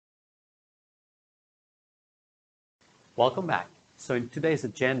Welcome back. So in today's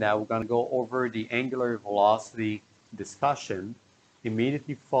agenda, we're going to go over the angular velocity discussion,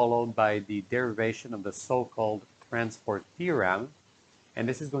 immediately followed by the derivation of the so-called transport theorem. And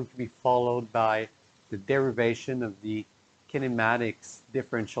this is going to be followed by the derivation of the kinematics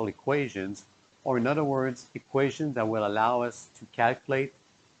differential equations, or in other words, equations that will allow us to calculate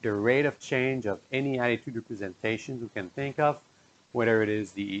the rate of change of any attitude representations we can think of, whether it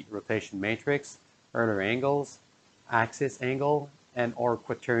is the rotation matrix, Euler angles, axis angle, and or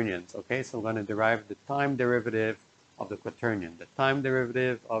quaternions. Okay, so we're going to derive the time derivative of the quaternion, the time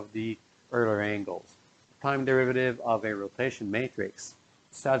derivative of the Euler angles, the time derivative of a rotation matrix,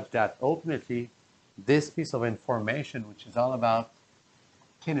 such that ultimately this piece of information, which is all about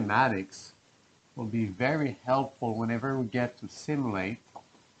kinematics, will be very helpful whenever we get to simulate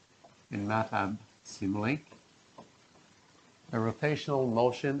in MATLAB Simulink the rotational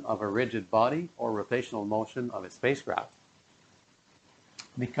motion of a rigid body or rotational motion of a spacecraft.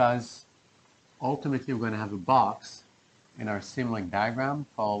 Because ultimately we're going to have a box in our Simulink diagram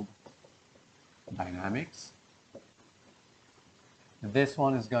called dynamics. This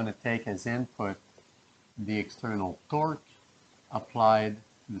one is going to take as input the external torque applied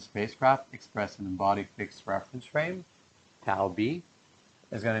to the spacecraft expressed in the body fixed reference frame, tau b.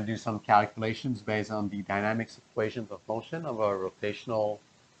 Is going to do some calculations based on the dynamics equations of motion of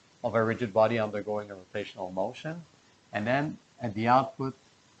a rigid body undergoing a rotational motion. And then at the output,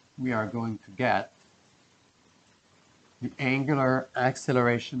 we are going to get the angular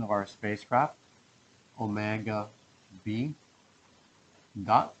acceleration of our spacecraft, omega b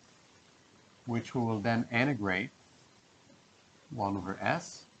dot, which we will then integrate 1 over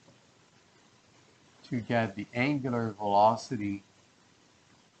s to get the angular velocity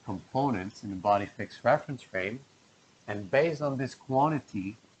components in the body fixed reference frame. And based on this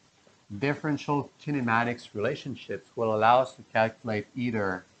quantity, differential kinematics relationships will allow us to calculate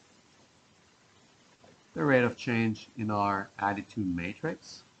either the rate of change in our attitude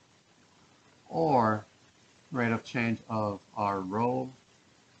matrix or rate of change of our roll,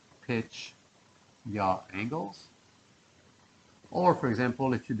 pitch, yaw angles. Or, for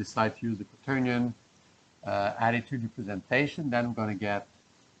example, if you decide to use the quaternion attitude representation, then we're going to get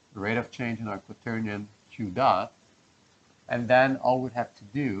the rate of change in our quaternion q dot, and then all we have to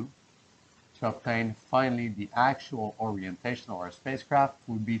do to obtain finally the actual orientation of our spacecraft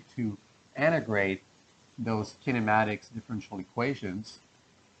would be to integrate those kinematics differential equations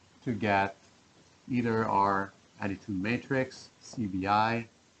to get either our attitude matrix, CBI,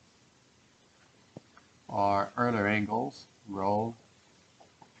 our Euler angles, roll,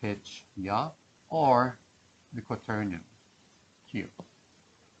 pitch, yaw, or the quaternion, Q.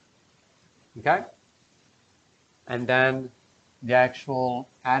 Okay? And then the actual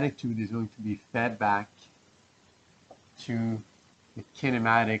attitude is going to be fed back to the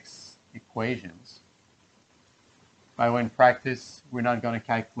kinematics equations. By the way, in practice, we're not going to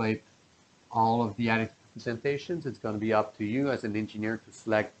calculate all of the attitude representations. It's going to be up to you as an engineer to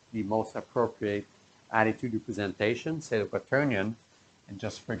select the most appropriate attitude representation, say the quaternion, and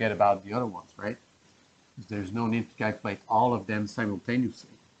just forget about the other ones, right? Because there's no need to calculate all of them simultaneously.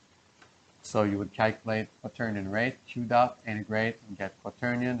 So you would calculate quaternion rate, q dot, integrate, and get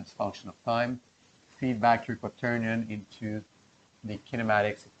quaternion as a function of time, feed back your quaternion into the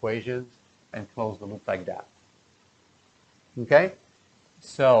kinematics equations, and close the loop like that. Okay?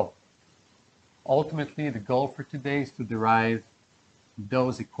 So ultimately, the goal for today is to derive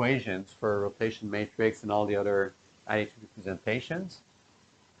those equations for a rotation matrix and all the other attitude representations.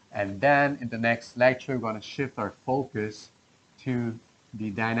 And then in the next lecture, we're going to shift our focus to the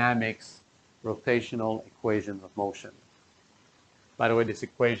dynamics rotational equations of motion. By the way, this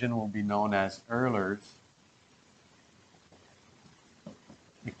equation will be known as Euler's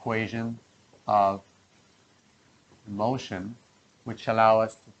equation of motion, which allow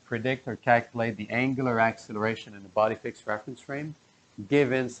us to predict or calculate the angular acceleration in the body fixed reference frame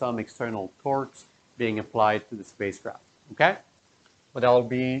given some external torques being applied to the spacecraft. Okay? But that will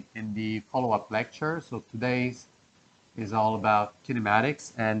be in the follow-up lecture. So today's is all about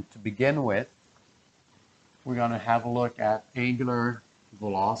kinematics, and to begin with, we're going to have a look at angular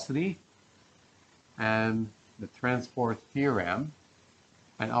velocity and the transport theorem,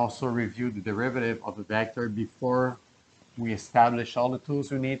 and also review the derivative of the vector before we establish all the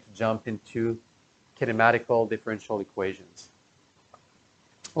tools we need to jump into kinematical differential equations.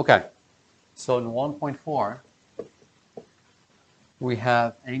 Okay, so in 1.4, we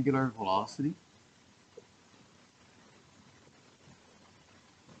have angular velocity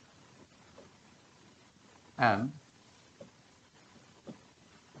and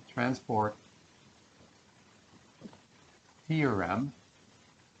transport theorem,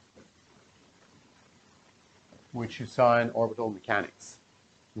 which you saw in orbital mechanics.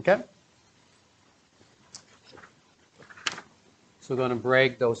 Okay? So we're going to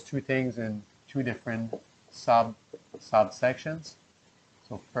break those two things in two different subsections.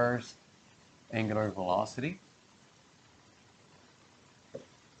 So first, angular velocity.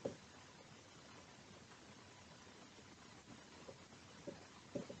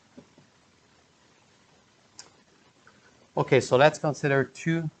 Okay, so let's consider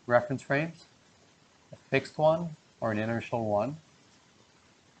two reference frames, a fixed one or an inertial one,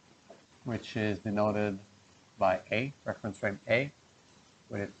 which is denoted by A, reference frame A,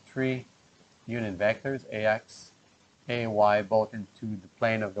 with its three unit vectors, AX, AY, both into the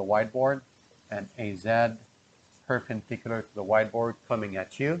plane of the whiteboard, and AZ, perpendicular to the whiteboard, coming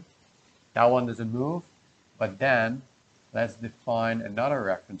at you. That one doesn't move, but then let's define another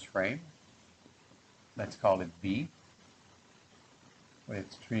reference frame. Let's call it B, with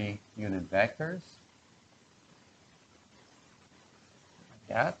its three unit vectors. Like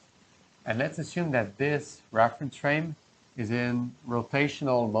that. And let's assume that this reference frame is in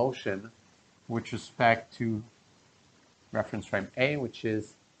rotational motion with respect to reference frame A, which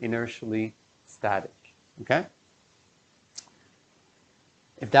is inertially static. Okay?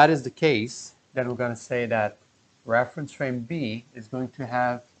 If that is the case, then we're going to say that reference frame B is going to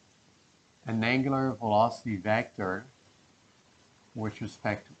have an angular velocity vector with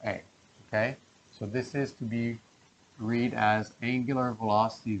respect to A. Okay? So this is to be read as angular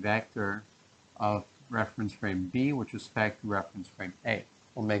velocity vector of reference frame B with respect to reference frame A,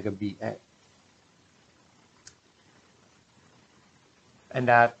 omega BA. And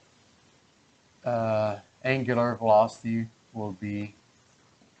that angular velocity will be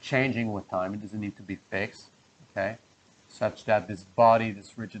changing with time. It doesn't need to be fixed, okay? Such that this body,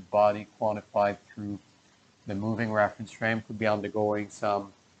 this rigid body quantified through the moving reference frame, could be undergoing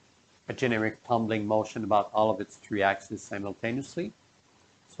a generic tumbling motion about all of its three axes simultaneously.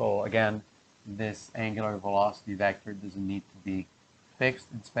 So again, this angular velocity vector doesn't need to be fixed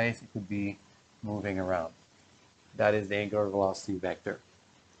in space. It could be moving around. That is the angular velocity vector,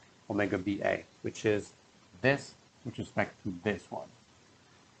 omega BA, which is this with respect to this one.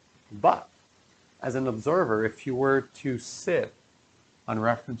 But as an observer, if you were to sit on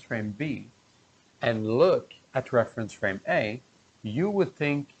reference frame B and look at reference frame A, you would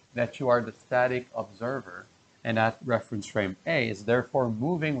think that you are the static observer and that reference frame A is therefore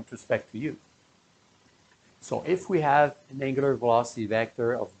moving with respect to you. So if we have an angular velocity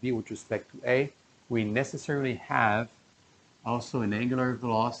vector of B with respect to A, we necessarily have also an angular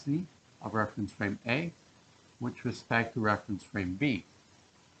velocity of reference frame A with respect to reference frame B.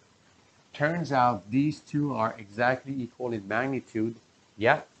 Turns out these two are exactly equal in magnitude,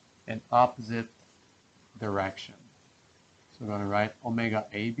 yet in opposite direction. So we're going to write omega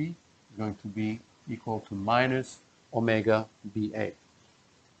AB is going to be equal to minus omega BA.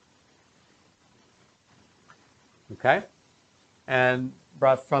 Okay? And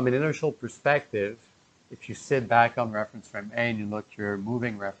but from an inertial perspective, if you sit back on reference frame A and you look at your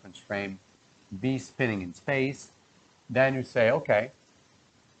moving reference frame B spinning in space, then you say, okay,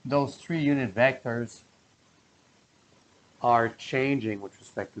 those three unit vectors are changing with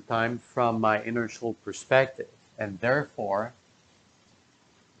respect to time from my inertial perspective, and therefore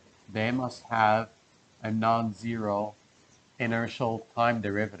they must have a non-zero inertial time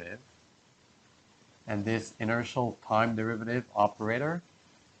derivative, and this inertial time derivative operator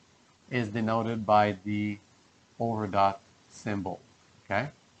is denoted by the over dot symbol, okay?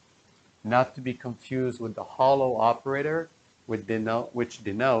 Not to be confused with the hollow operator, which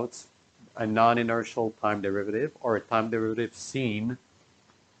denotes a non-inertial time derivative or a time derivative seen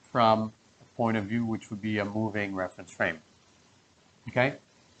from a point of view which would be a moving reference frame. Okay,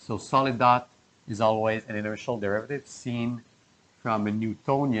 so solid dot is always an inertial derivative seen from a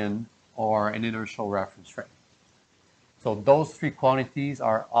Newtonian or an inertial reference frame. So those three quantities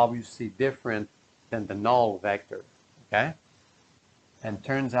are obviously different than the null vector. Okay, and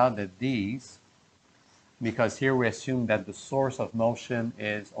turns out that these, because here we assume that the source of motion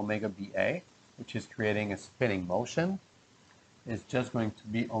is omega BA, which is creating a spinning motion, is just going to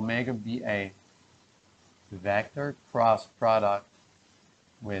be omega BA vector cross product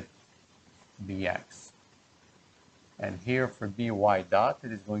with BX. And here for BY dot,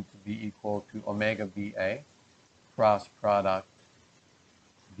 it is going to be equal to omega BA cross product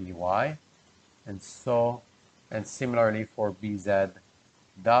BY. And similarly for BZ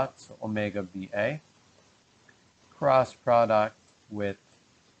dot, so omega BA cross product with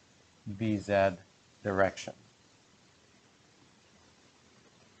BZ direction.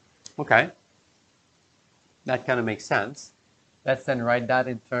 Okay, that kind of makes sense. Let's then write that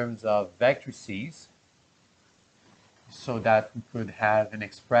in terms of vectrices so that we could have an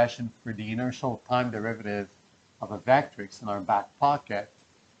expression for the inertial time derivative of a vectrix in our back pocket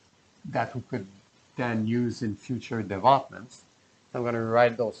that we could then use in future developments. I'm going to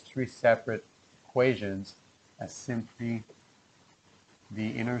write those three separate equations as simply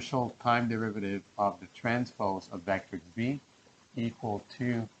the inertial time derivative of the transpose of vector B equal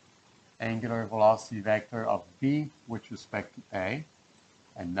to angular velocity vector of B with respect to A,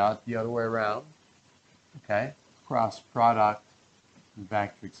 and not the other way around, okay? Cross product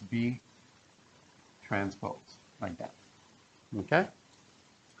vectrix B transpose, like that, okay?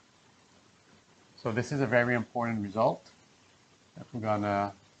 So this is a very important result that we're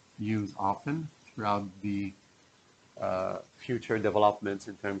gonna use often throughout the future developments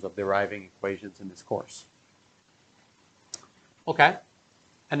in terms of deriving equations in this course. Okay,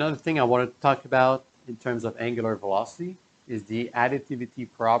 another thing I wanted to talk about in terms of angular velocity is the additivity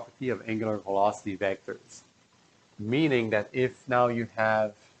property of angular velocity vectors. Meaning that if now you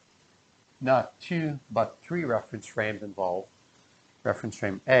have not two, but three reference frames involved, reference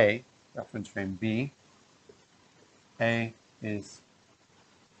frame A, reference frame B, A is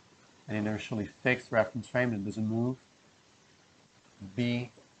an inertially fixed reference frame that doesn't move, B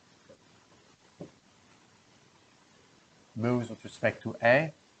moves with respect to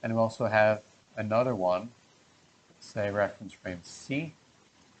A, and we also have another one, say reference frame C,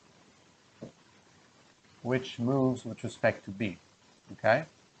 which moves with respect to B, okay?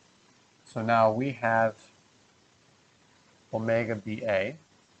 So now we have omega BA,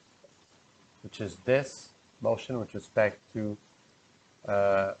 which is this motion with respect to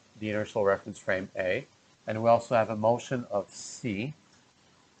the inertial reference frame A, and we also have a motion of C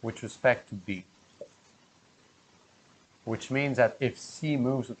with respect to B, which means that if C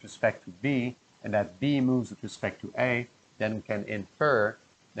moves with respect to B and that B moves with respect to A, then we can infer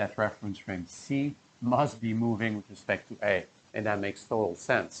that reference frame C must be moving with respect to A. And that makes total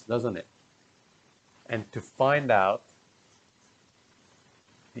sense, doesn't it? And to find out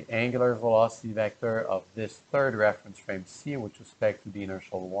the angular velocity vector of this third reference frame C with respect to the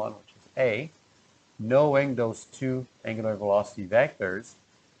inertial one, which is A, knowing those two angular velocity vectors,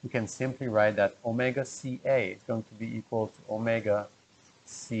 we can simply write that omega CA is going to be equal to omega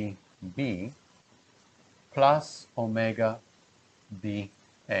CB plus omega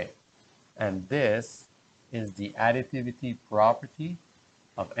BA. And this is the additivity property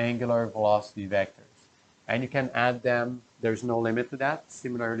of angular velocity vectors. And you can add them, there's no limit to that.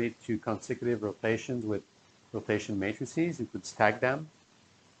 Similarly to consecutive rotations with rotation matrices, you could stack them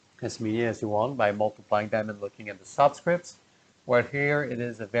as many as you want by multiplying them and looking at the subscripts. Where here it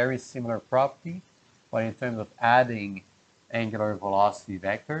is a very similar property, but in terms of adding angular velocity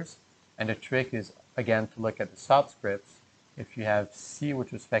vectors. And the trick is, again, to look at the subscripts. If you have C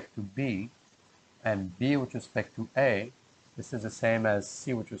with respect to B and B with respect to A, this is the same as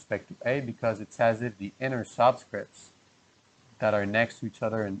C with respect to A because it's as if the inner subscripts that are next to each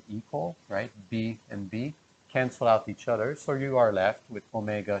other and equal, right, B and B, cancel out each other, so you are left with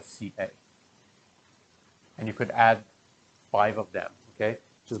omega CA. And you could add 5 of them, okay,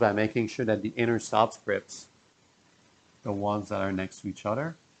 just by making sure that the inner subscripts, the ones that are next to each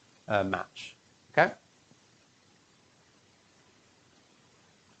other, match, okay?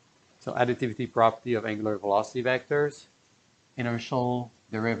 So additivity property of angular velocity vectors, inertial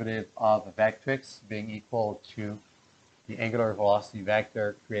derivative of a vectrix being equal to the angular velocity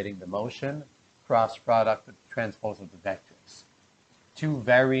vector creating the motion, cross product with the transpose of the vectrix. Two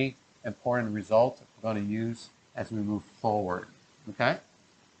very important results that we're going to use as we move forward, okay?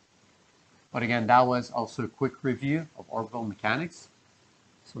 But again, that was also a quick review of orbital mechanics.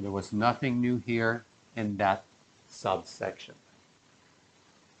 So there was nothing new here in that subsection.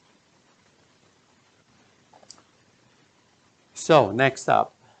 So next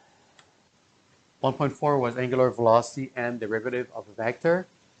up, 1.4 was angular velocity and derivative of a vector.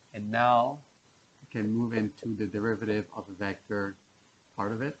 And now we can move into the derivative of a vector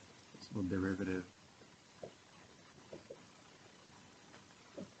part of it. So derivative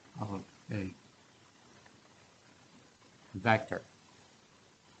of a vector.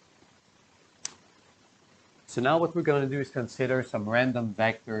 So now what we're going to do is consider some random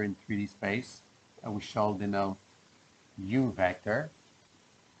vector in 3D space, and we shall denote U vector.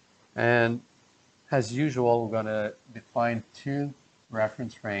 And as usual, we're going to define two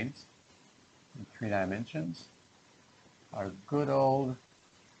reference frames in 3 dimensions. Our good old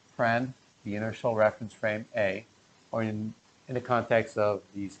friend, the inertial reference frame A, or in the context of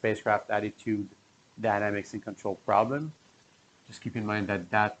the spacecraft attitude dynamics and control problem, just keep in mind that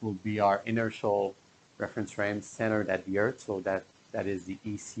that will be our inertial reference frame centered at the Earth, so that is the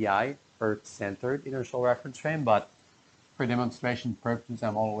ECI, Earth-centered inertial reference frame. But for demonstration purposes,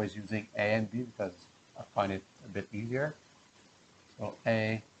 I'm always using A and B because I find it a bit easier. So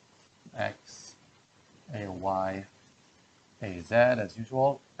A, X, A, Y, A, Z as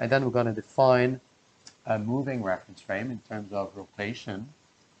usual. And then we're going to define a moving reference frame in terms of rotation.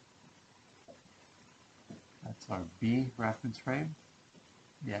 That's our B reference frame,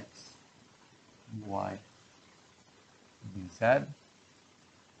 the X, Y, B, Z.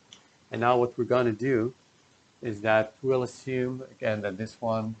 And now what we're going to do is that we'll assume, again, that this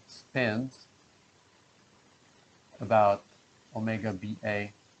one spins about omega BA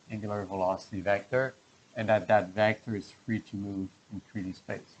angular velocity vector, and that that vector is free to move in 3D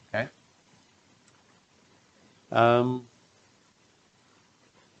space, okay?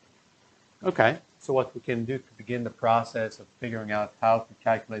 Okay, so what we can do to begin the process of figuring out how to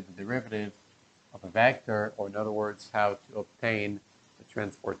calculate the derivative of a vector, or in other words, how to obtain the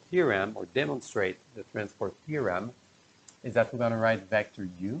transport theorem or demonstrate the transport theorem, is that we're going to write vector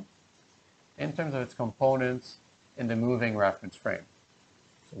u in terms of its components in the moving reference frame.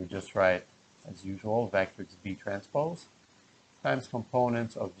 So we just write, as usual, vector B transpose times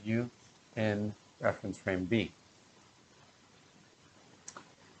components of u in reference frame B.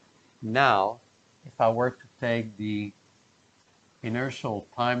 Now, if I were to take the inertial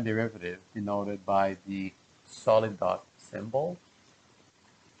time derivative denoted by the solid dot symbol,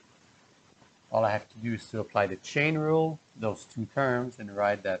 all I have to do is to apply the chain rule, those two terms, and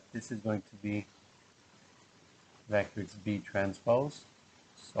write that this is going to be vector B transpose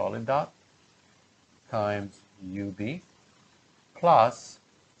solid dot times UB plus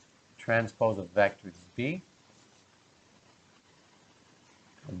transpose of vector B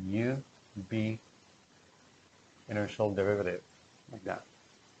and UB inertial derivative, like that.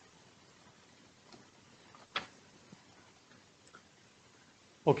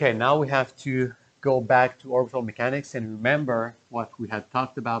 Okay, now we have to go back to orbital mechanics and remember what we had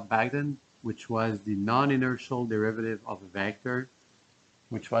talked about back then, which was the non-inertial derivative of a vector,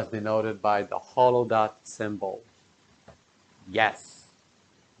 which was denoted by the hollow dot symbol. Yes,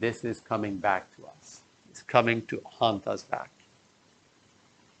 this is coming back to us. It's coming to haunt us back.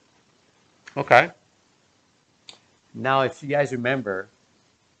 Okay. Now, if you guys remember,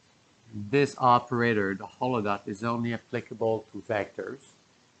 this operator, the hollow dot, is only applicable to vectors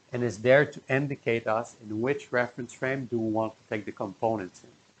and is there to indicate us in which reference frame do we want to take the components in.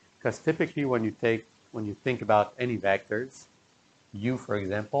 Because typically when you think about any vectors, u for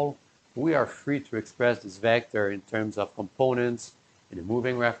example, we are free to express this vector in terms of components in a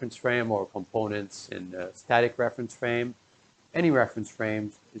moving reference frame or components in a static reference frame. Any reference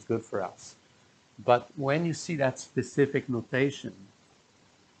frame is good for us. But when you see that specific notation,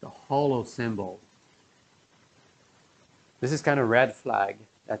 the hollow symbol, this is kind of a red flag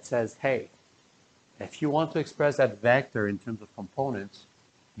that says, hey, if you want to express that vector in terms of components,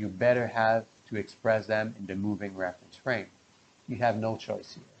 you better have to express them in the moving reference frame. You have no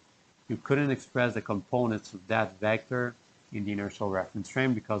choice here. You couldn't express the components of that vector in the inertial reference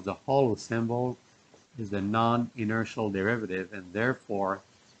frame because the hollow symbol is the non-inertial derivative, and therefore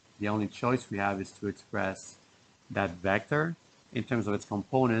the only choice we have is to express that vector in terms of its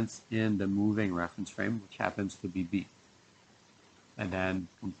components in the moving reference frame, which happens to be B. And then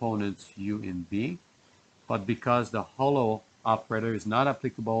components U in B. But because the hollow operator is not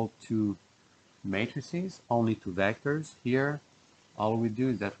applicable to matrices, only to vectors, here all we do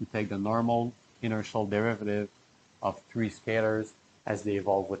is that we take the normal inertial derivative of three scalars as they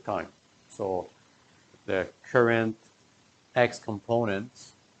evolve with time. So the current x component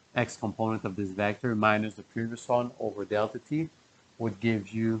of this vector minus the previous one over delta t would give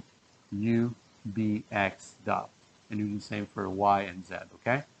you u, b, x dot. And you do the same for y and z,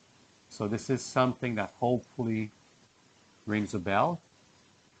 okay? So this is something that hopefully rings a bell.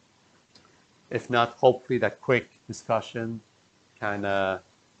 If not, hopefully that quick discussion kind of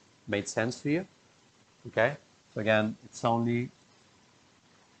made sense to you, okay? So again, it's only,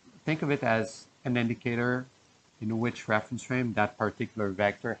 think of it as an indicator in which reference frame that particular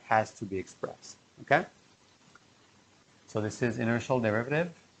vector has to be expressed, okay? So this is inertial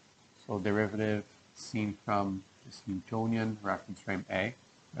derivative. So derivative seen from this Newtonian reference frame A,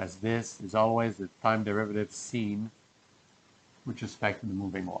 as this is always the time derivative seen with respect to the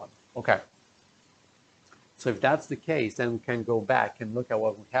moving one. Okay. So if that's the case, then we can go back and look at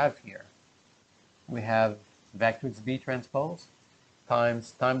what we have here. We have vector B transpose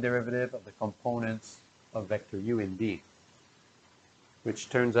times time derivative of the components of vector u in B, which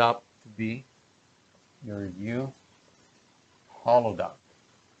turns out to be your u hollow dot.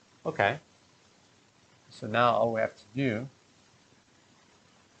 Okay. So now all we have to do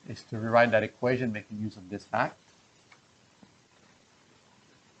is to rewrite that equation making use of this fact.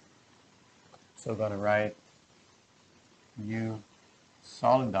 So we're going to write u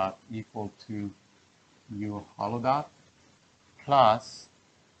solid dot equal to u hollow dot plus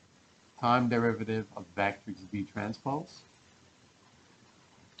time derivative of vector b transpose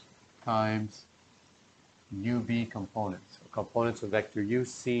times UV components, or components of vector u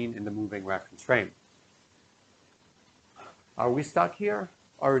seen in the moving reference frame. Are we stuck here,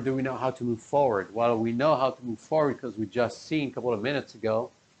 or do we know how to move forward? Well, we know how to move forward because we just seen a couple of minutes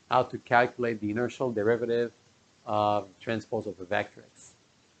ago how to calculate the inertial derivative of transpose of a vector x.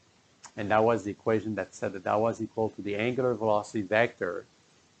 And that was the equation that said that that was equal to the angular velocity vector,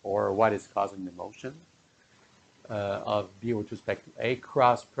 or what is causing the motion, of b with respect to a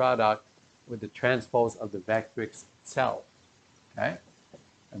cross product with the transpose of the vector itself. Okay?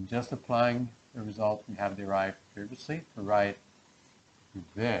 I'm just applying the result we have derived previously to write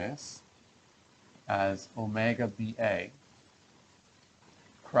this as omega BA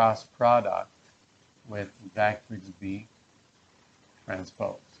cross product with vector b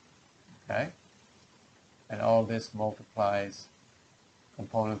transpose. Okay? And all this multiplies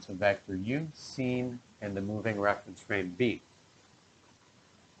components of vector u seen in the moving reference frame B.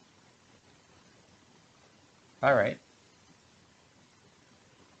 All right.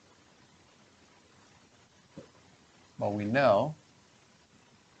 Well, we know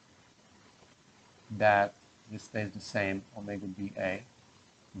that this stays the same, omega BA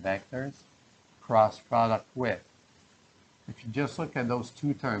vectors cross product with. If you just look at those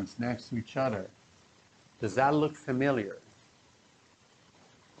two terms next to each other, does that look familiar?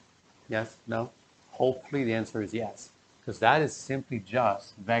 Yes? No? Hopefully the answer is yes, because that is simply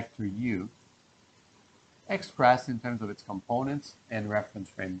just vector u expressed in terms of its components and reference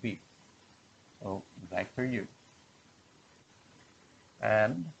frame B. So vector u.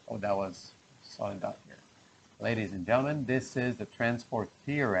 And, oh, that was solid dot here. Ladies and gentlemen, this is the transport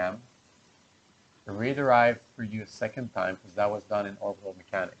theorem re-derived for you a second time because that was done in orbital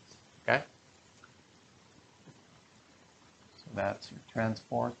mechanics. Okay? So that's your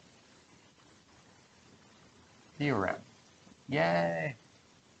transport theorem. Yay!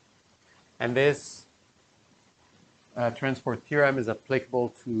 And this transport theorem is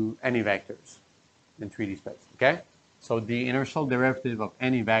applicable to any vectors in 3D space. Okay? So the inertial derivative of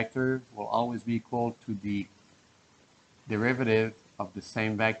any vector will always be equal to the derivative of the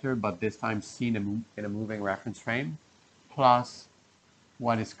same vector, but this time seen in a moving reference frame, plus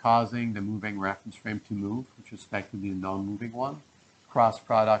what is causing the moving reference frame to move with respect to the non-moving one, cross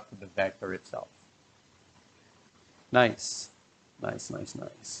product with the vector itself. Nice. Nice, nice,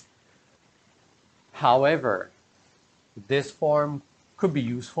 nice. However, this form could be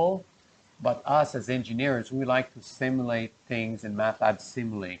useful, but us as engineers, we like to simulate things in MATLAB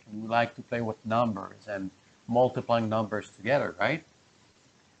Simulink, and we like to play with numbers and multiplying numbers together, right?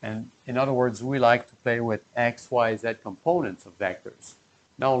 And in other words, we like to play with x, y, z components of vectors,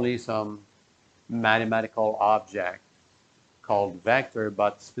 not only some mathematical object called vector,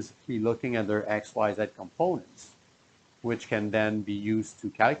 but specifically looking at their x, y, z components, which can then be used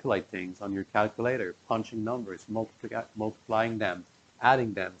to calculate things on your calculator, punching numbers, multiplying them,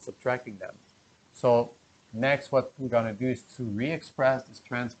 adding them, subtracting them. So next, what we're going to do is to re-express this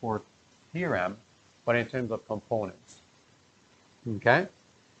transport theorem, but in terms of components. Okay?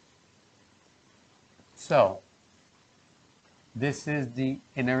 So this is the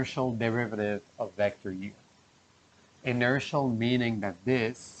inertial derivative of vector u. Inertial meaning that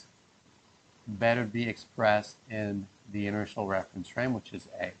this better be expressed in the inertial reference frame, which is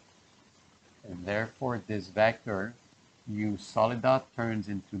A. And therefore, this vector u solid dot turns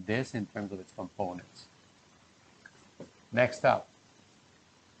into this in terms of its components. Next up,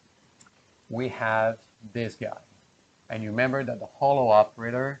 we have this guy. And you remember that the hollow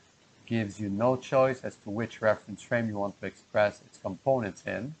operator gives you no choice as to which reference frame you want to express its components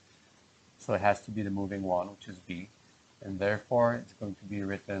in. So it has to be the moving one, which is B. And therefore, it's going to be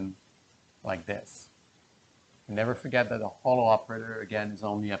written like this. And never forget that the hollow operator, again, is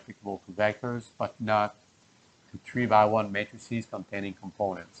only applicable to vectors, but not to 3x1 matrices containing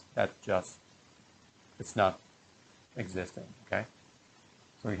components. That just, it's not existing, okay?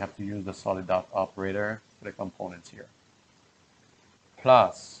 So you have to use the solid dot operator for the components here.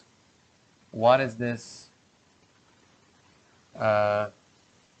 Plus, what is this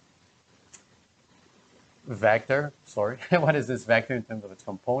vector? Sorry, what is this vector in terms of its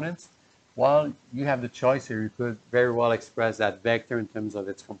components? Well, you have the choice here. You could very well express that vector in terms of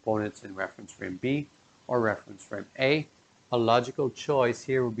its components in reference frame B or reference frame A. a logical choice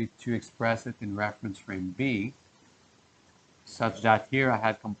here would be to express it in reference frame B, such that here I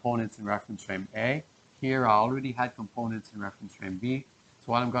had components in reference frame A. Here I already had components in reference frame B.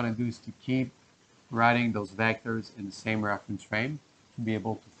 So what I'm going to do is to keep writing those vectors in the same reference frame to be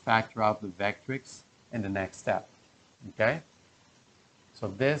able to factor out the vectrix in the next step. Okay? So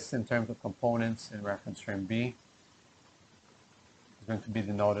this, in terms of components in reference frame B, is going to be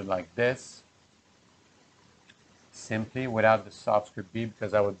denoted like this, simply without the subscript B,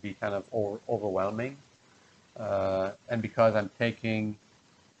 because that would be kind of overwhelming. And because I'm taking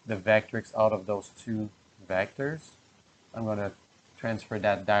the vectrix out of those two vectors, I'm going to transfer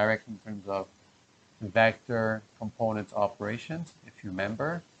that direct in terms of vector components operations, if you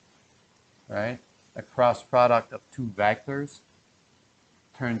remember, right? A cross product of two vectors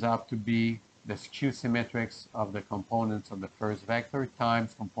turns out to be the skew symmetrics of the components of the first vector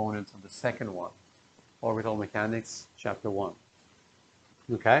times components of the second one. Orbital Mechanics, Chapter 1.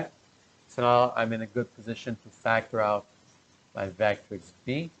 Okay? So now I'm in a good position to factor out my vectrix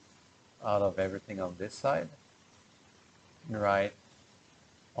B out of everything on this side and write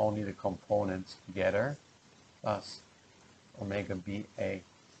only the components together plus omega BA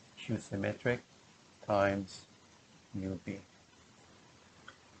Q symmetric times mu B.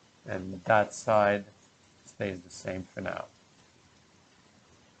 And that side stays the same for now.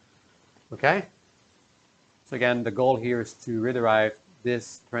 Okay? So again, the goal here is to rederive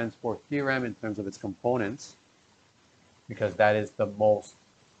this transport theorem in terms of its components, because that is the most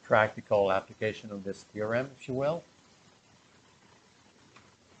practical application of this theorem, if you will.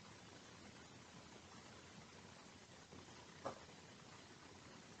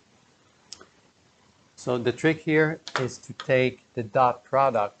 So the trick here is to take the dot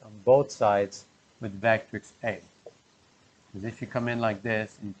product on both sides with vectrix A. Because if you come in like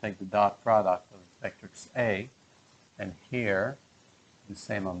this and you take the dot product of vectrix A, and here, the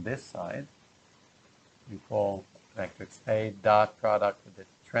same on this side, you call vectrix A dot product with the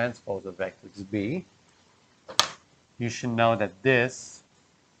transpose of vectrix B, you should know that this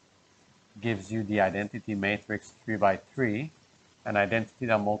gives you the identity matrix 3 by 3, an identity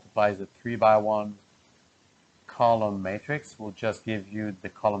that multiplies the 3 by 1 column matrix will just give you the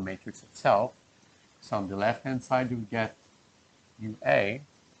column matrix itself. So on the left hand side you get UA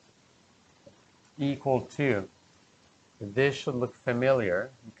equal to, this should look familiar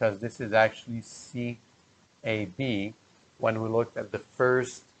because this is actually CAB when we looked at the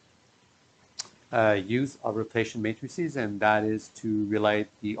first use of rotation matrices, and that is to relate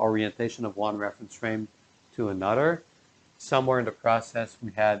the orientation of one reference frame to another. Somewhere in the process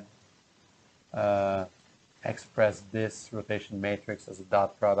we had express this rotation matrix as a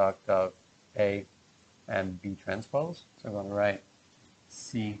dot product of A and B transpose. So I'm going to write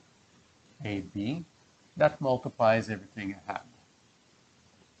CAB. That multiplies everything I have.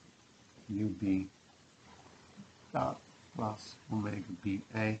 UB dot plus omega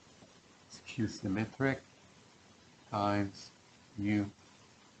BA is Q symmetric times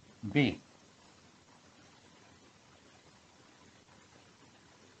UB.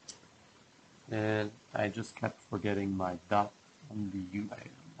 And I just kept forgetting my dot on the UA on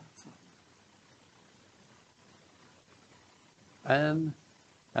that side. And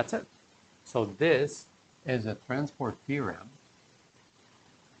that's it. So this is a transport theorem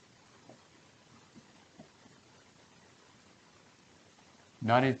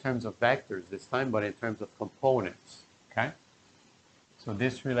not in terms of vectors this time, but in terms of components. Okay? So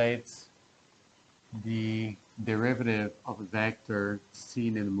this relates the derivative of a vector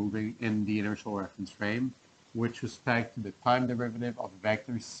seen in the inertial reference frame with respect to the time derivative of a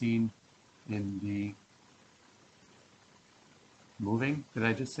vector seen in the moving. Did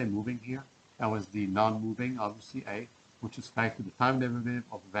I just say moving here? That was the non-moving, obviously, A, with respect to the time derivative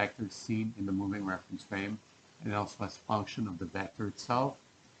of a vector seen in the moving reference frame, and also as function of the vector itself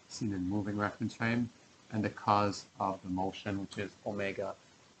seen in moving reference frame, and the cause of the motion, which is omega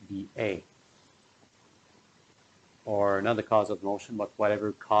VA. Or not the cause of motion, but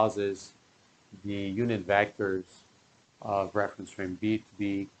whatever causes the unit vectors of reference frame B to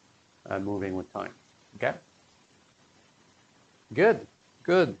be moving with time. Okay? Good,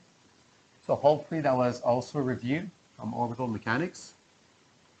 good. So hopefully that was also a review from orbital mechanics.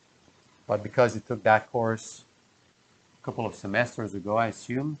 But because you took that course a couple of semesters ago, I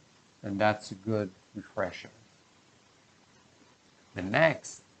assume, and that's a good refresher. The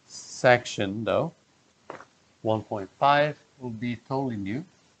next section, though, 1.5, will be totally new.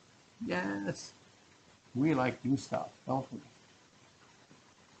 Yes, we like new stuff, don't we?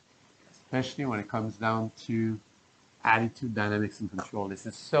 Especially when it comes down to attitude dynamics and control. This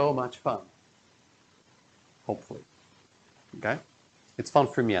is so much fun, hopefully. Okay? It's fun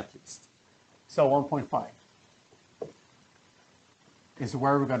for me at least. So 1.5 is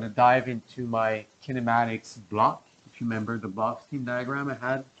where we're going to dive into my kinematics block. If you remember the box scheme diagram I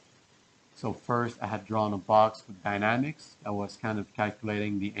had. So first I had drawn a box with dynamics. I was kind of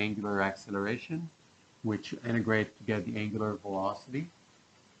calculating the angular acceleration, which integrate to get the angular velocity.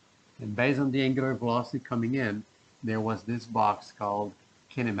 And based on the angular velocity coming in, there was this box called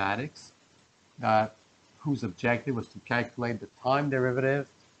kinematics, whose objective was to calculate the time derivative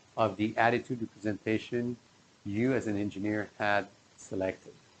of the attitude representation you as an engineer had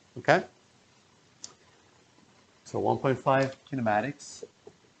selected. Okay? So 1.5 kinematics.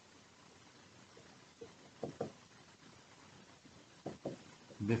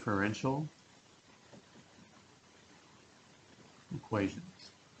 Differential equations.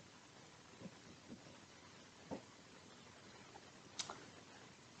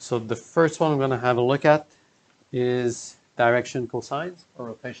 So the first one I'm going to have a look at is direction cosines or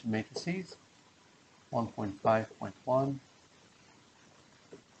rotation matrices. 1.5.1.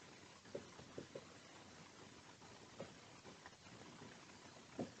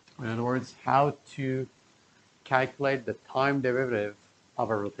 In other words, how to calculate the time derivative of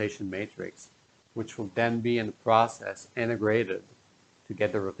a rotation matrix, which will then be in the process integrated to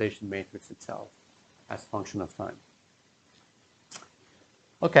get the rotation matrix itself as a function of time.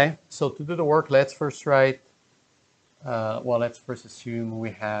 Okay, so to do the work, let's first write, let's first assume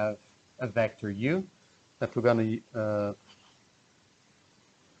we have a vector u that we're going to,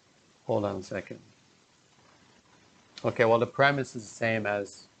 hold on a second. Okay, well, the premise is the same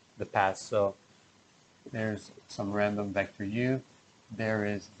as the past. So there's some random vector u. There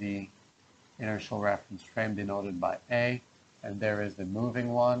is the inertial reference frame denoted by A, and there is the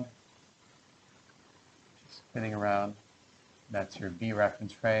moving one, just spinning around. That's your B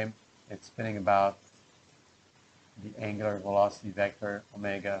reference frame. It's spinning about the angular velocity vector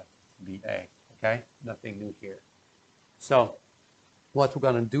omega BA. Okay, nothing new here. So what we're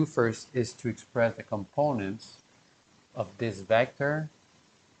going to do first is to express the components of this vector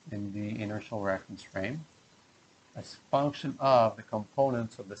in the inertial reference frame as a function of the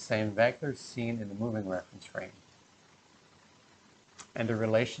components of the same vector seen in the moving reference frame. And the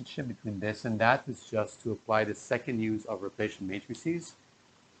relationship between this and that is just to apply the second use of rotation matrices,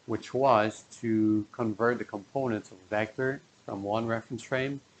 which was to convert the components of a vector from one reference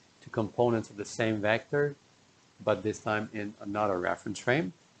frame to components of the same vector, but this time in another reference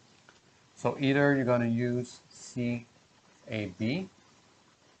frame. So either you're going to use CAB,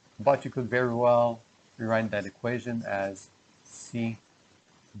 but you could very well rewrite that equation as CBA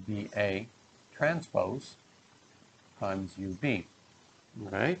transpose times UB,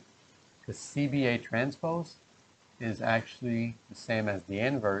 right? Because CBA transpose is actually the same as the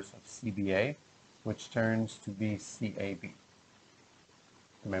inverse of CBA, which turns to be CAB.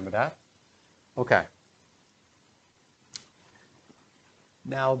 Remember that? Okay.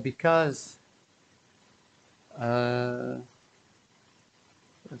 Now, because let's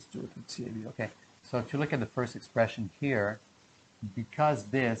do it with CAB. Okay. So if you look at the first expression here, because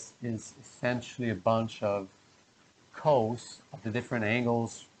this is essentially a bunch of cos of the different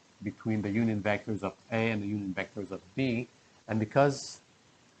angles between the unit vectors of A and the unit vectors of B, and because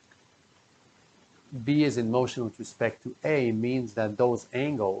B is in motion with respect to A, means that those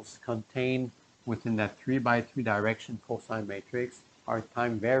angles contained within that 3x3 direction cosine matrix are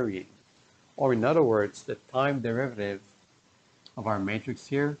time varying. Or in other words, the time derivative of our matrix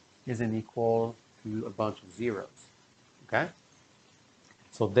here isn't equal to a bunch of zeros. Okay?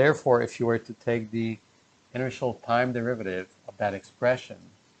 So therefore, if you were to take the inertial time derivative of that expression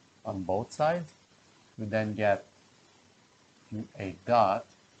on both sides, you then get a dot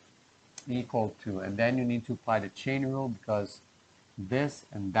equal to, and then you need to apply the chain rule because this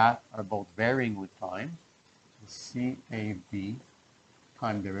and that are both varying with time. So CAB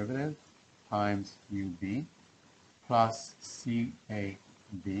time derivative times UB plus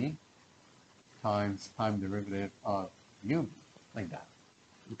CAB times time derivative of UB, like that.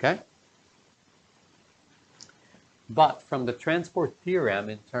 Okay? But from the transport theorem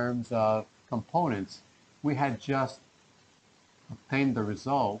in terms of components, we had just obtained the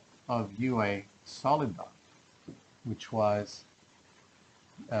result of UA solid dot, which was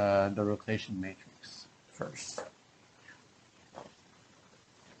the rotation matrix first.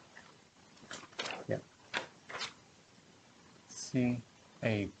 Yeah.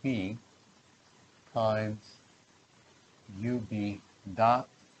 CAB times UB dot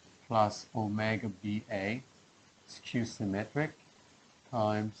plus omega BA skew symmetric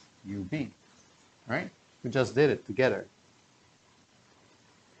times UB, right? We just did it together.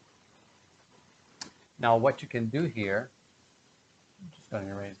 Now what you can do here going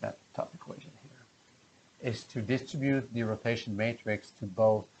to erase that top equation here, is to distribute the rotation matrix to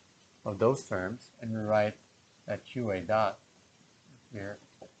both of those terms and rewrite that QA dot here,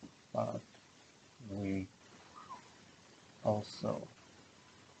 but we also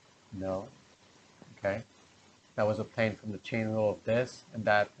know, okay, that was obtained from the chain rule of this, and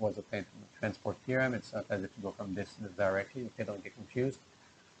that was obtained from the transport theorem. It's not as if you go from this to this directly, okay, don't get confused.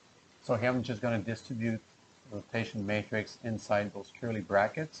 So here I'm just going to distribute the rotation matrix inside those curly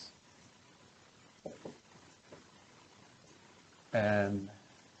brackets and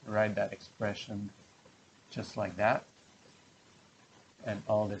write that expression just like that. And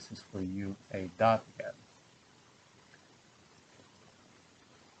all this is for UA dot again.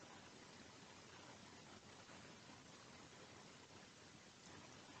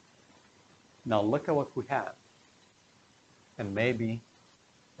 Now look at what we have. And maybe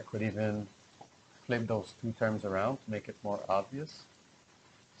I could even flip those two terms around to make it more obvious.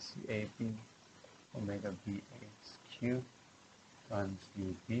 CAB omega BA Q times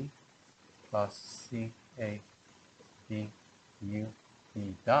UB plus CAB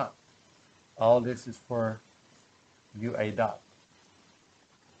UB dot. All this is for UA dot.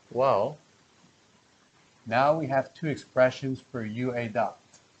 Well, now we have two expressions for UA dot.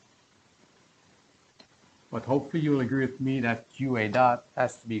 But hopefully you will agree with me that UA dot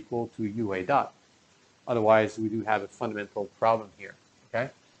has to be equal to UA dot. Otherwise, we do have a fundamental problem here,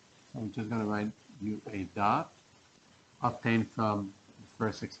 okay? So I'm just going to write UA dot, obtained from the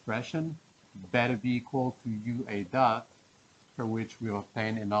first expression, better be equal to UA dot, for which we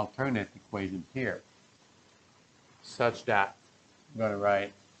obtain an alternate equation here, such that I'm going to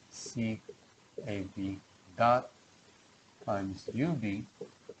write CAB dot times UB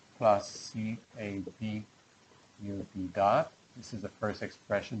plus CAB UB dot. This is the first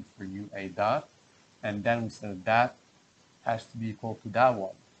expression for UA dot. And then we said that has to be equal to that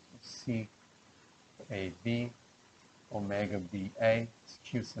one. CAB omega BA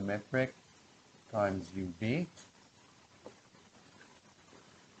skew symmetric times UB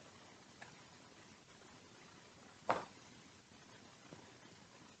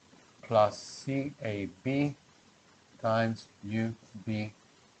plus CAB times UB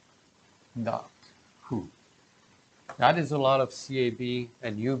dot. Whew. That is a lot of CAB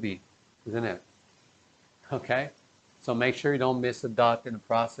and UB, isn't it? Okay, so make sure you don't miss a dot in the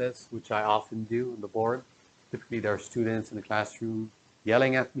process, which I often do on the board. Typically, there are students in the classroom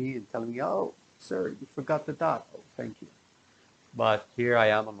yelling at me and telling me, "Oh, sir, you forgot the dot." Oh, thank you. But here I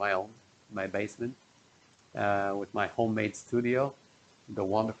am on my own, in my basement, with my homemade studio, the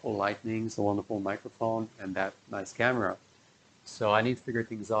wonderful lightnings, the wonderful microphone, and that nice camera. So I need to figure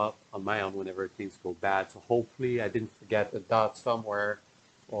things out on my own whenever things go bad. So hopefully I didn't forget a dot somewhere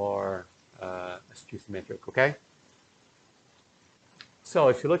or a skew symmetric, okay? So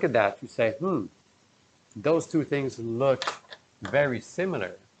if you look at that, you say, those two things look very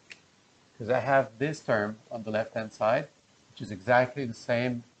similar because I have this term on the left-hand side, which is exactly the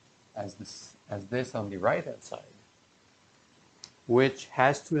same as this on the right-hand side, which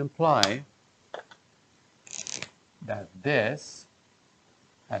has to imply that this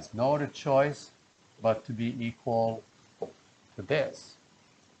has no other choice but to be equal to this,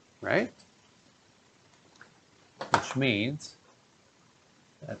 right? Which means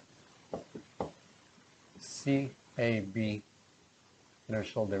that CAB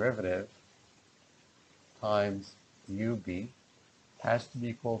inertial derivative times UB has to be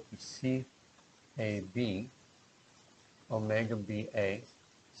equal to CAB omega BA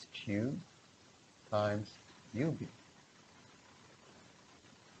cubed times UB.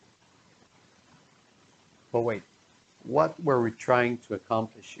 But wait, what were we trying to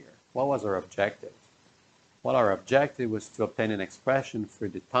accomplish here? What was our objective? Well, our objective was to obtain an expression for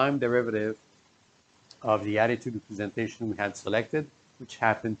the time derivative of the attitude representation we had selected, which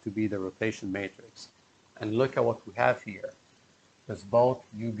happened to be the rotation matrix. And look at what we have here. Because both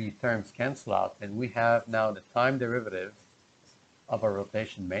UB terms cancel out, and we have now the time derivative of our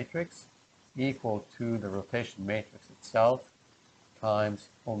rotation matrix equal to the rotation matrix itself times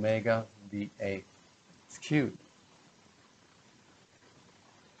omega BA cubed.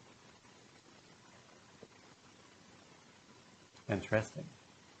 Interesting.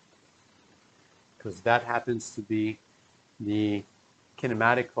 Because that happens to be the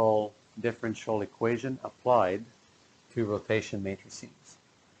kinematical differential equation applied to rotation matrices.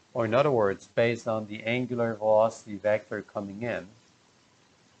 Or in other words, based on the angular velocity vector coming in,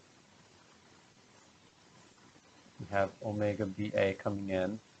 we have omega BA coming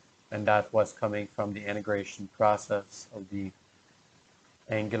in, and that was coming from the integration process of the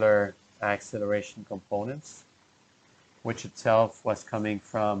angular acceleration components. which itself was coming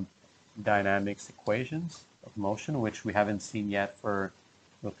from dynamics equations of motion, which we haven't seen yet for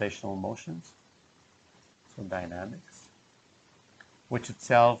rotational motions. So dynamics, which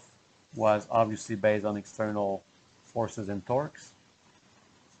itself was obviously based on external forces and torques,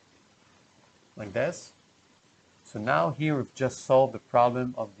 like this. So now here we've just solved the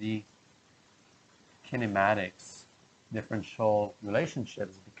problem of the kinematics differential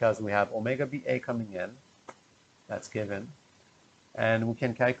relationships because we have omega BA coming in, that's given, and we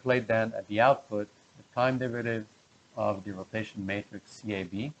can calculate then at the output the time derivative of the rotation matrix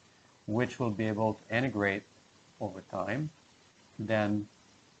CAB, which we'll be able to integrate over time to then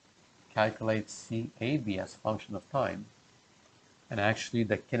calculate CAB as a function of time. And actually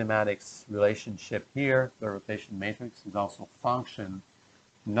the kinematics relationship here, the rotation matrix, is also a function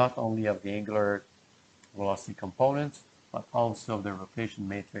not only of the angular velocity component, but also of the rotation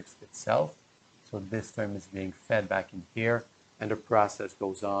matrix itself. So this term is being fed back in here, and the process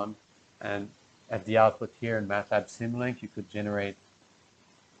goes on. And at the output here in MATLAB Simulink, you could generate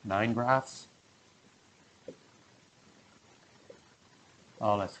 9 graphs,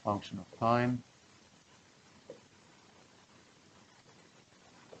 all as function of time.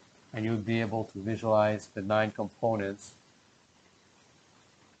 And you'll be able to visualize the 9 components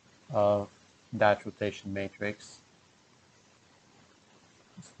of that rotation matrix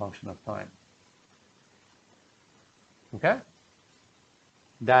as a function of time. Okay?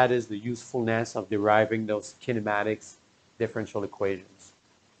 That is the usefulness of deriving those kinematics differential equations.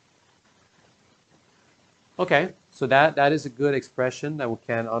 Okay, so that is a good expression that we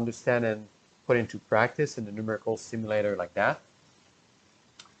can understand and put into practice in a numerical simulator like that.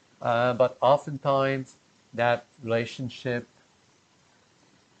 But oftentimes that relationship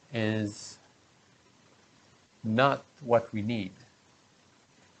is not what we need.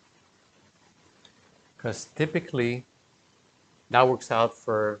 Because typically that works out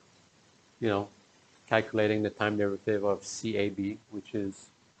for, calculating the time derivative of CAB, which is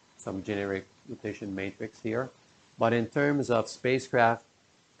some generic rotation matrix here. But in terms of spacecraft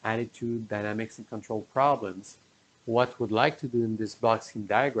attitude, dynamics, and control problems, what we'd like to do in this block scheme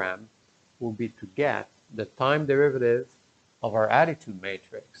diagram will be to get the time derivative of our attitude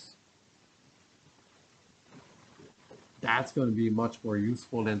matrix. That's going to be much more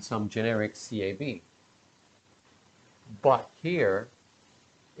useful than some generic CAB. But here,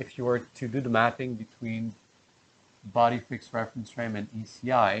 if you were to do the mapping between body fixed reference frame and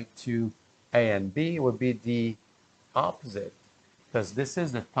ECI to A and B, it would be the opposite, because this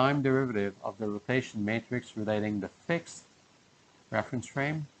is the time derivative of the rotation matrix relating the fixed reference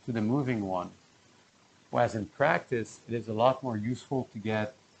frame to the moving one. Whereas in practice, it is a lot more useful to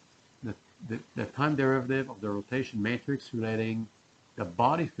get the time derivative of the rotation matrix relating the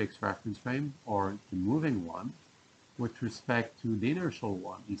body fixed reference frame, or the moving one, with respect to the inertial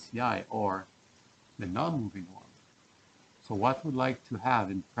one, ECI, or the non-moving one. So what we'd like to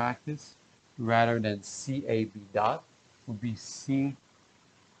have in practice, rather than CAB dot, would be CBA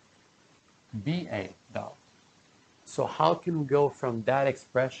dot. So how can we go from that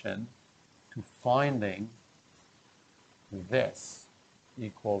expression to finding this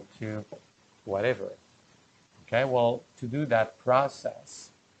equal to whatever? Okay, well, to do that process,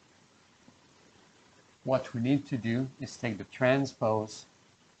 what we need to do is take the transpose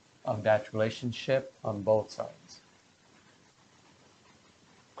of that relationship on both sides.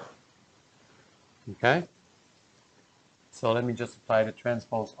 Okay? So let me just apply the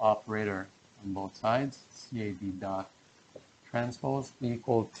transpose operator on both sides. CAB dot transpose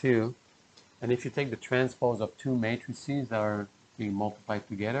equal to, and if you take the transpose of two matrices that are being multiplied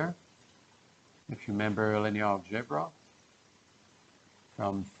together, if you remember linear algebra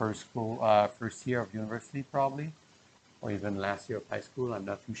from first year of university probably, or even last year of high school, I'm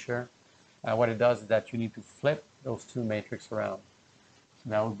not too sure. What it does is that you need to flip those two matrices around. So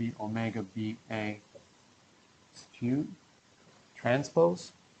that would be omega BA skew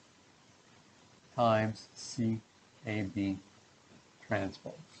transpose times CAB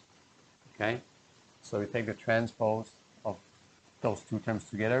transpose. Okay? So you take the transpose of those two terms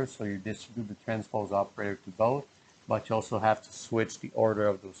together, so you distribute the transpose operator to both, but you also have to switch the order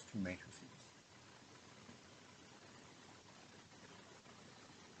of those two matrices.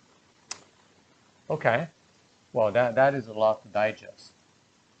 Okay, well that is a lot to digest.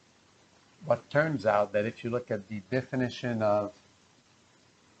 But turns out that if you look at the definition of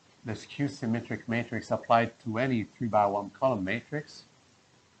the skew symmetric matrix applied to any 3x1 column matrix,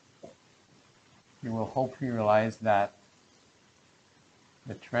 you will hopefully realize that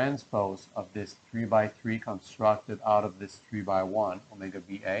the transpose of this 3x3 constructed out of this 3x1 omega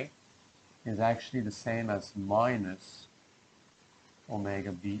BA is actually the same as minus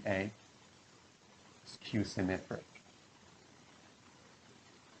omega BA skew symmetric.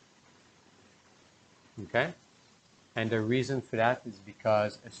 Okay? And the reason for that is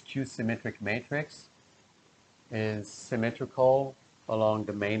because a skew symmetric matrix is symmetrical along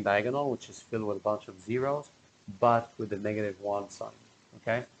the main diagonal, which is filled with a bunch of zeros, but with a -1 sign.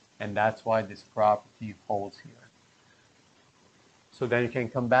 Okay? And that's why this property holds here. So then you can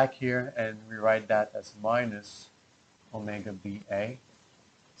come back here and rewrite that as minus omega BA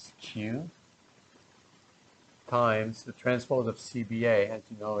skew times the transpose of CBA, as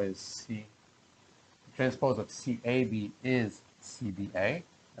you know, is C. The transpose of CAB is CBA,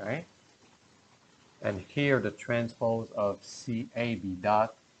 right? And here the transpose of CAB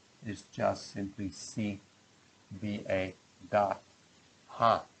dot is just simply CBA dot.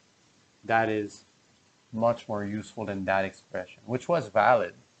 That is much more useful than that expression, which was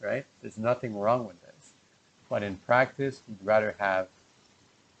valid, right? There's nothing wrong with this. But in practice, we'd rather have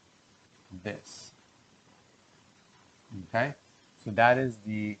this. Okay? So that is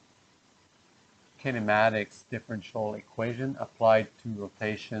the kinematics differential equation applied to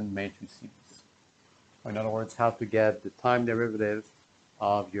rotation matrices. In other words, how to get the time derivative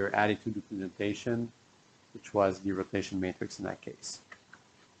of your attitude representation, which was the rotation matrix in that case.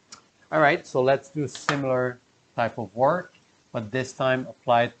 All right, so let's do a similar type of work, but this time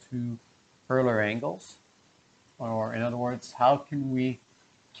applied to Euler angles. Or in other words, how can we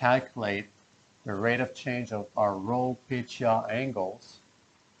calculate the rate of change of our roll, pitch, yaw angles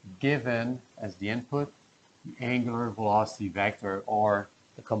given as the input the angular velocity vector or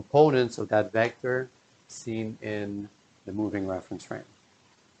the components of that vector seen in the moving reference frame.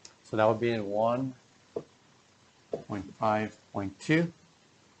 So that would be in 1.5.2.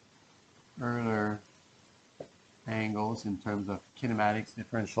 Euler angles in terms of kinematics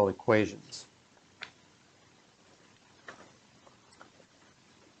differential equations.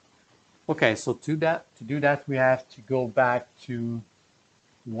 Okay, so to do that, we have to go back to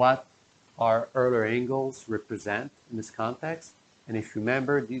what our Euler angles represent in this context. And if you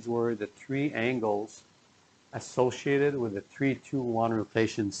remember, these were the three angles associated with the 3-2-1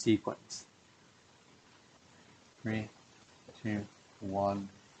 rotation sequence. 3-2-1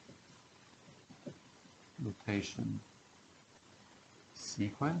 rotation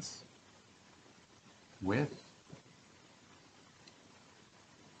sequence with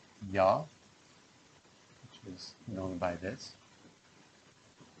yaw, which is denoted by this,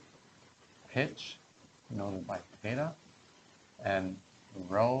 pitch denoted by theta, and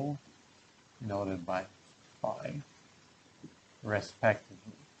rho denoted by phi,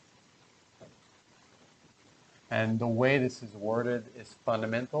 respectively. And the way this is worded is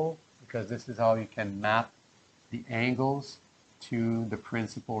fundamental because this is how you can map the angles to the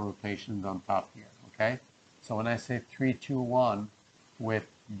principal rotations on top here, okay? So when I say 3-2-1 with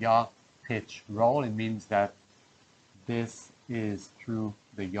yaw, pitch, roll, it means that this is through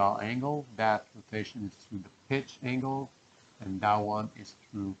the yaw angle, that rotation is through the pitch angle, and that one is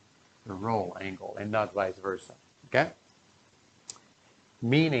through the roll angle, and not vice versa, okay?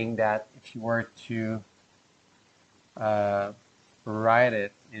 Meaning that if you were to write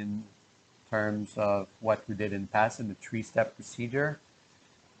it in terms of what we did in past in the three-step procedure,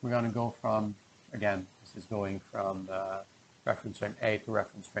 we're going to go from, again, this is going from reference frame A to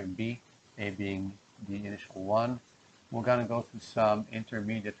reference frame B, A being the initial one. We're going to go through some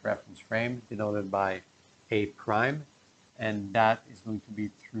intermediate reference frame denoted by A prime, and that is going to be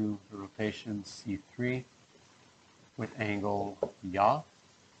through the rotation C3 with angle yaw.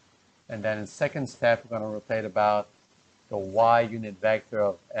 And then in second step, we're going to rotate about the y unit vector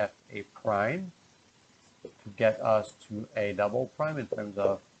of FA prime to get us to A double prime in terms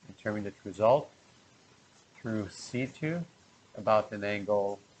of intermediate result through C2 about an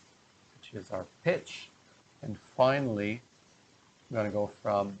angle which is our pitch. And finally, we're going to go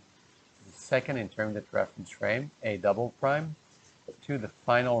from the second intermediate reference frame, A double prime, to the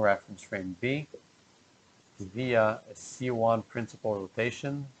final reference frame B via a C1 principal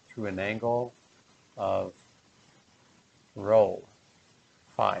rotation through an angle of rho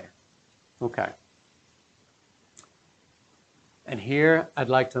phi. Okay. And here I'd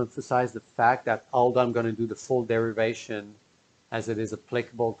like to emphasize the fact that although I'm going to do the full derivation as it is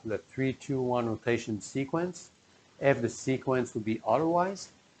applicable to the 3-2-1 rotation sequence, if the sequence would be otherwise,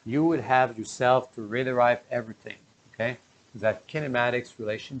 you would have yourself to rederive everything, okay? Because that kinematics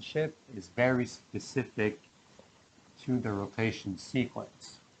relationship is very specific to the rotation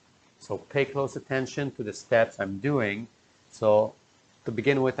sequence. So pay close attention to the steps I'm doing. So to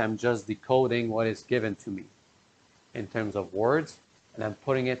begin with, I'm just decoding what is given to me in terms of words, and I'm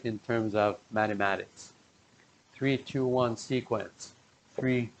putting it in terms of mathematics. 3-2-1 sequence.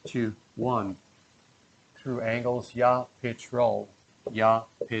 3, 2, 1. Through angles, yaw, pitch, roll. Yaw,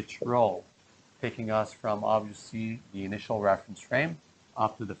 pitch, roll. Taking us from obviously the initial reference frame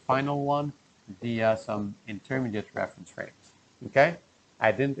up to the final one via some intermediate reference frames. Okay?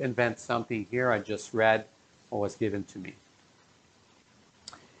 I didn't invent something here. I just read what was given to me.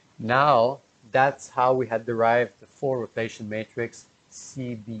 Now, that's how we had derived the full rotation matrix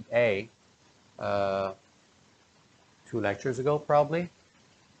CBA 2 lectures ago, probably.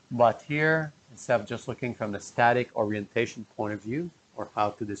 But here, instead of just looking from the static orientation point of view, or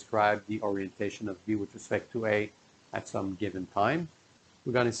how to describe the orientation of B with respect to A at some given time,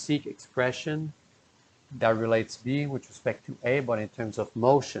 we're going to seek expression that relates B with respect to A, but in terms of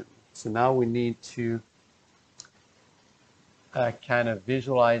motion. So now we need to kind of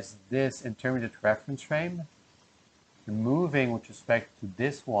visualize this intermediate reference frame moving with respect to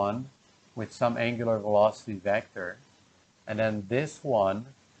this one with some angular velocity vector, and then this one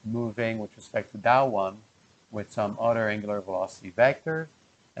moving with respect to that one with some other angular velocity vector,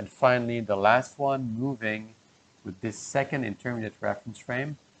 and finally the last one moving with this second intermediate reference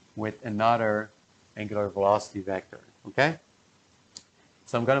frame with another angular velocity vector. Okay?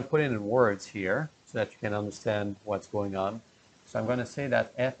 So I'm going to put it in words here so that you can understand what's going on. So I'm going to say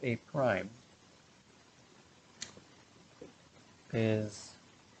that FA prime is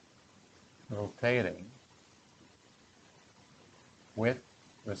rotating with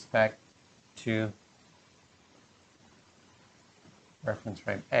respect to reference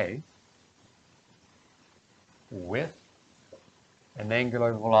frame A with an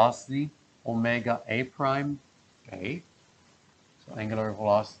angular velocity omega A prime A. So angular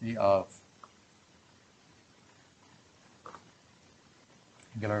velocity of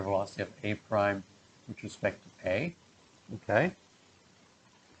A prime with respect to A. Okay.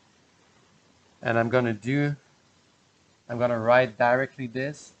 And I'm going to write directly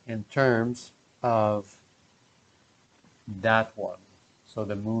this in terms of that one, so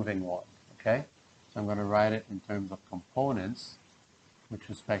the moving one. Okay. So I'm going to write it in terms of components with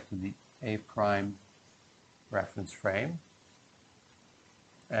respect to the A prime reference frame.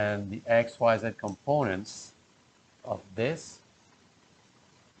 And the X, Y, Z components of this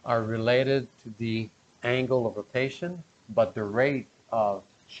are related to the angle of rotation, but the rate of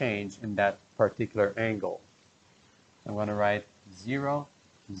change in that particular angle. I'm going to write 0,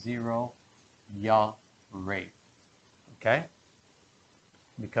 0, yaw rate. Okay?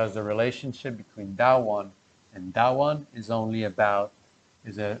 Because the relationship between that one and that one is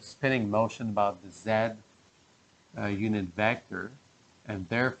a spinning motion about the Z unit vector, and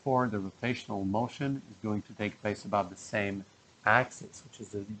therefore the rotational motion is going to take place about the same axis, which is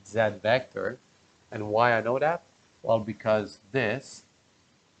the Z vector. And why I know that? Well, because this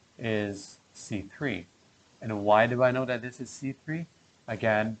is C3. And why do I know that this is C3?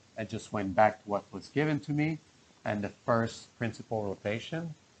 Again, I just went back to what was given to me, and the first principal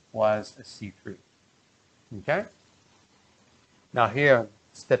rotation was a C3. Okay? Now here,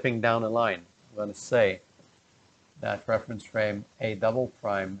 stepping down a line, I'm going to say that reference frame A double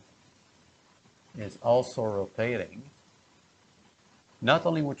prime is also rotating, not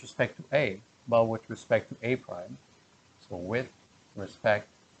only with respect to A, but with respect to A prime. So with respect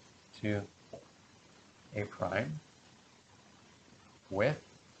to A prime with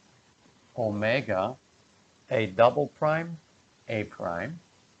omega A double prime A prime,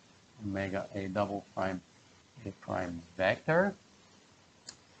 omega A double prime A prime vector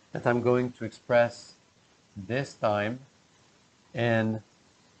that I'm going to express this time in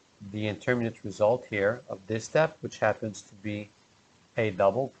the intermediate result here of this step, which happens to be A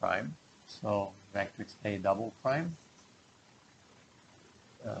double prime. So vector A double prime.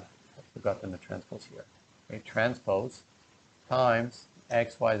 I've forgotten the transpose here. A transpose times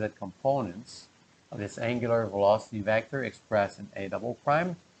X, Y, Z components of this angular velocity vector expressed in A double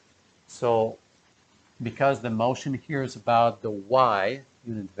prime. So because the motion here is about the Y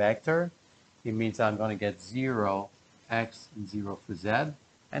unit vector, it means I'm going to get 0 X and 0 for Z.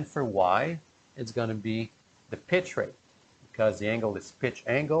 And for Y, it's going to be the pitch rate, because the angle is pitch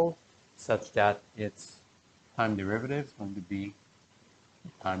angle, such that its time derivative is going to be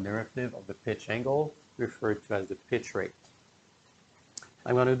the time derivative of the pitch angle, referred to as the pitch rate.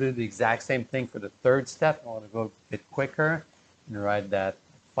 I'm going to do the exact same thing for the third step. I want to go a bit quicker and write that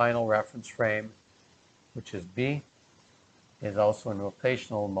final reference frame, which is B, is also in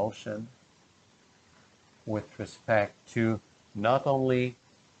rotational motion with respect to not only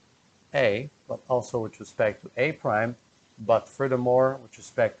A, but also with respect to A prime, but furthermore with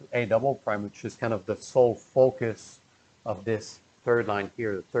respect to A double prime, which is kind of the sole focus of this third line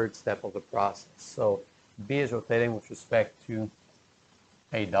here, the third step of the process. So B is rotating with respect to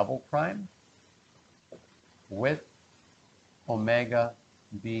A double prime with omega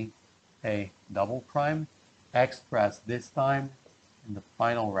B A double prime, expressed this time in the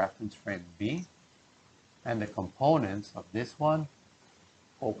final reference frame B, and the components of this one,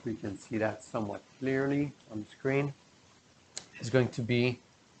 hopefully you can see that somewhat clearly on the screen, is going to be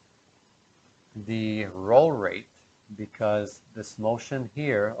the roll rate, because this motion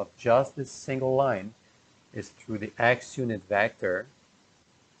here of just this single line is through the x unit vector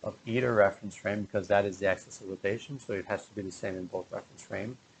of either reference frame, because that is the axis of rotation, so it has to be the same in both reference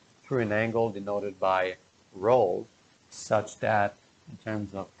frames, through an angle denoted by roll, such that in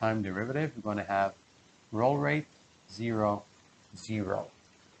terms of time derivative, we're going to have roll rate 0, 0.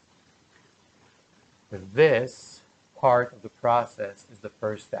 This part of the process is the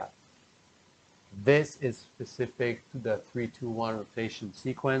first step. This is specific to the 3-2-1 rotation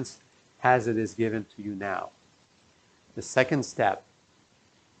sequence as it is given to you now. The second step,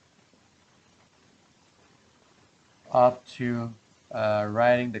 up to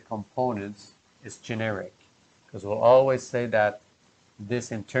writing the components, is generic, because we'll always say that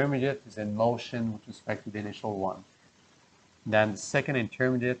this intermediate is in motion with respect to the initial one. Then the second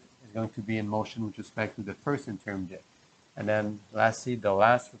intermediate is going to be in motion with respect to the first intermediate. And then lastly, the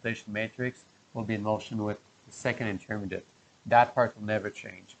last rotation matrix will be in motion with the second intermediate. That part will never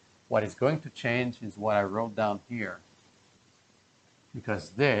change. What is going to change is what I wrote down here,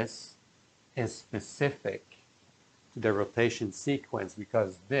 because this is specific to the rotation sequence,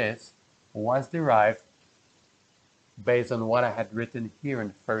 because this was derived based on what I had written here in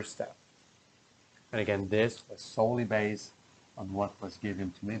the first step. And again, this was solely based on what was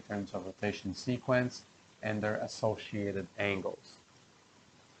given to me in terms of rotation sequence and their associated angles.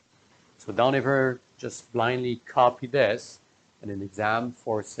 So don't ever just blindly copy this in an exam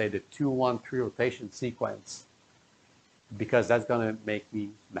for, say, the 2-1-3 rotation sequence, because that's going to make me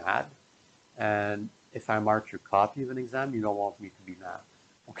mad. And if I mark your copy of an exam, you don't want me to be mad.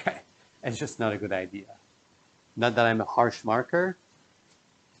 Okay? It's just not a good idea. Not that I'm a harsh marker.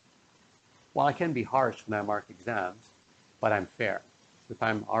 Well, I can be harsh when I mark exams, but I'm fair. If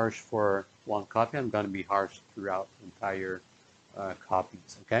I'm harsh for one copy, I'm going to be harsh throughout the entire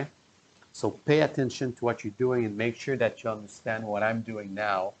copies, okay? So pay attention to what you're doing and make sure that you understand what I'm doing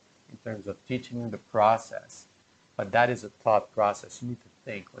now in terms of teaching you the process. But that is a thought process. You need to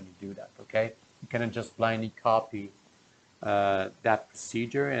think when you do that, okay? You cannot just blindly copy that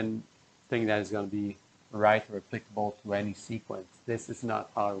procedure and think that it's going to be right or applicable to any sequence. This is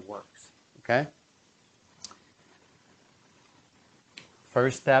not how it works, okay?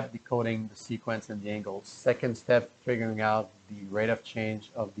 First step, decoding the sequence and the angles. Second step, figuring out the rate of change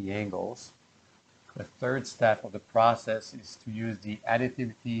of the angles. The third step of the process is to use the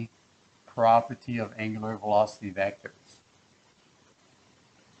additivity property of angular velocity vectors.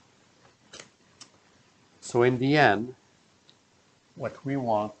 So in the end, what we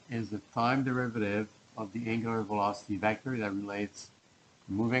want is the time derivative of the angular velocity vector that relates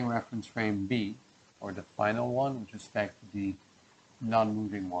to moving reference frame B, or the final one with respect to the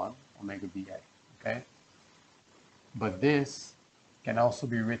non-moving one, omega BA, okay? But this can also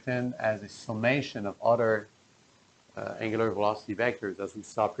be written as a summation of other angular velocity vectors, as we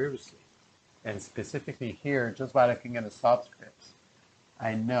saw previously. And specifically here, just by looking at the subscripts,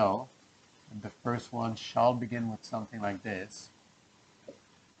 I know that the first one shall begin with something like this.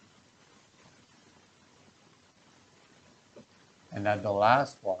 And that the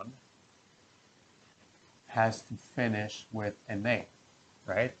last one has to finish with an A,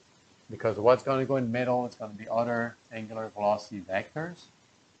 right? Because what's going to go in the middle is going to be other angular velocity vectors.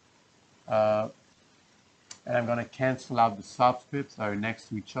 And I'm going to cancel out the subscripts that are next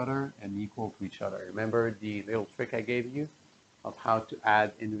to each other and equal to each other. Remember the little trick I gave you of how to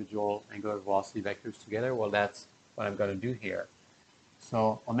add individual angular velocity vectors together? Well, that's what I'm going to do here.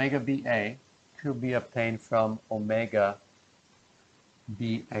 So omega BA could be obtained from omega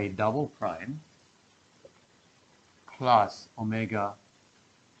BA double prime plus omega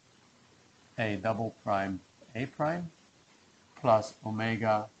A double prime A prime plus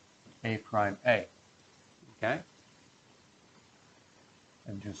omega A prime A. Okay?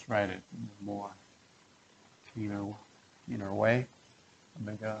 And just write it in a more cleaner way.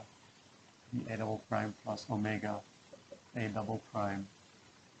 Omega BA double prime plus omega A double prime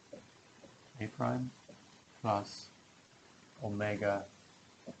A prime plus omega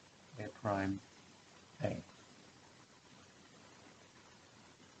A prime A.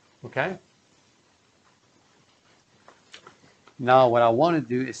 Okay? Now what I want to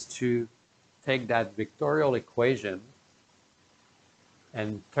do is to take that vectorial equation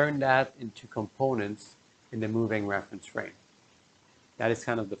and turn that into components in the moving reference frame. That is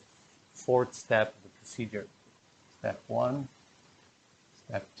kind of the fourth step of the procedure. Step 1,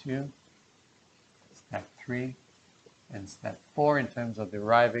 step 2, step 3, and step 4 in terms of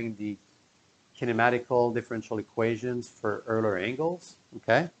deriving the kinematical differential equations for Euler angles.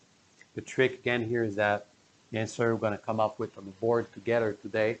 Okay. The trick again here is that the answer we're going to come up with on the board together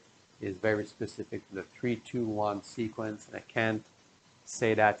today is very specific to the 3-2-1 sequence, and I can't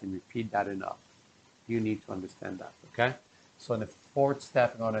say that and repeat that enough. You need to understand that, okay? So in the fourth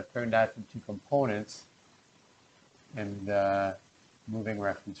step, I'm going to turn that into components in the moving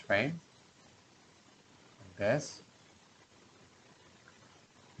reference frame, like this.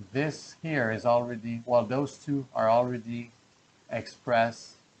 This here is already, well, those two are already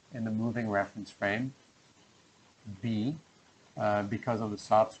expressed in the moving reference frame, B, because of the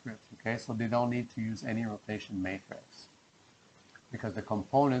subscript, okay? So they don't need to use any rotation matrix because the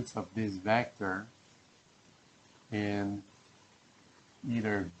components of this vector in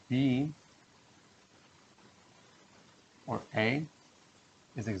either B or A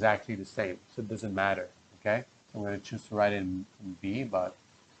is exactly the same, so it doesn't matter, okay? So I'm going to choose to write it in B, but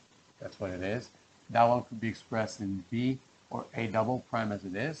that's what it is. That one could be expressed in B or A double prime as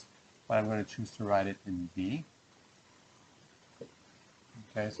it is, but I'm going to choose to write it in B.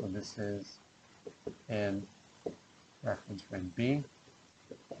 Okay, so this is in reference frame B.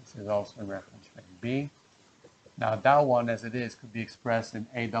 This is also in reference frame B. Now that one as it is could be expressed in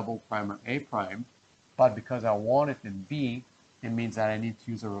A double prime or A prime, but because I want it in B, it means that I need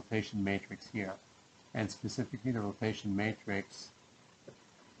to use a rotation matrix here. And specifically the rotation matrix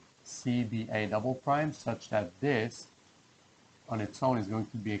CB A double prime, such that this on its own is going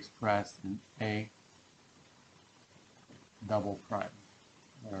to be expressed in A double prime.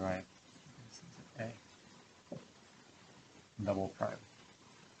 All right, this is A double prime.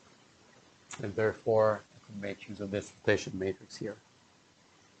 And therefore, I can make use of this rotation matrix here.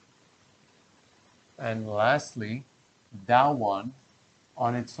 And lastly, that one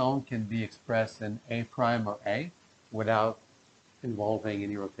on its own can be expressed in A prime or A without involving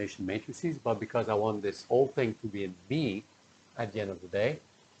any rotation matrices, but because I want this whole thing to be in B at the end of the day,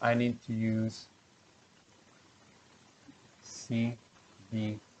 I need to use C,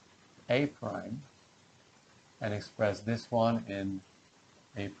 B, A prime and express this one in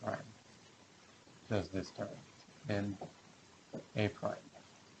A prime. Just this term in A prime.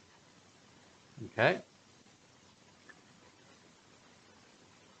 Okay?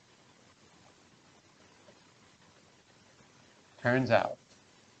 Turns out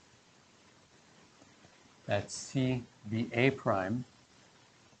that CBA prime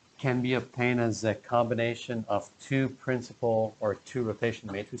can be obtained as a combination of two principal or two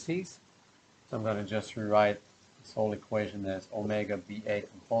rotation matrices. So I'm going to just rewrite this whole equation as omega BA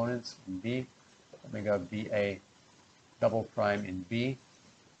components in B, omega BA double prime in B,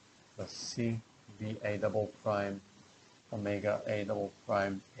 plus CBA double prime, omega A double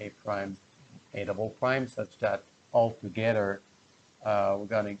prime, A prime, A double prime, such that altogether we're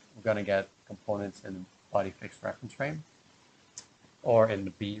gonna get components in body fixed reference frame or in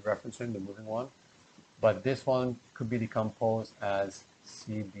the B reference frame, the moving one. But this one could be decomposed as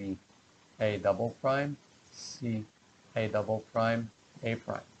CBA double prime, CA double prime, A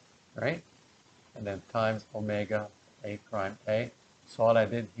prime, right? And then times omega A prime A. So all I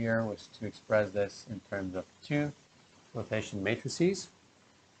did here was to express this in terms of two rotation matrices,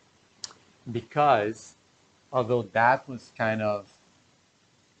 because although that was kind of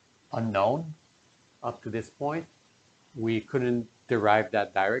unknown up to this point, we couldn't derive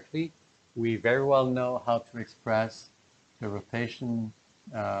that directly. We very well know how to express the rotation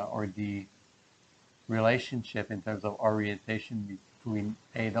or the relationship in terms of orientation between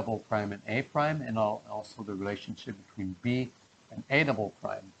A double prime and A prime, and also the relationship between B and A double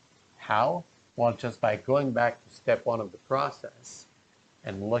prime. How? Well, just by going back to step 1 of the process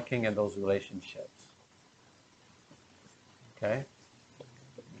and looking at those relationships. Okay?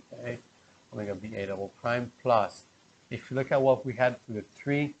 Okay. Omega BA double prime plus, if you look at what we had for the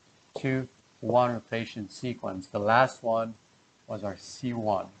 3, 2, 1 rotation sequence, the last one was our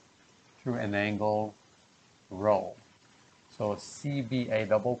C1 through an angle rho. So CBA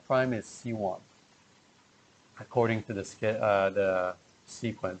double prime is C1 according to the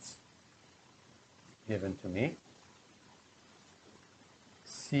sequence given to me.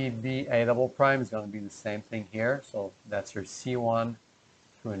 CBA double prime is going to be the same thing here. So that's your C1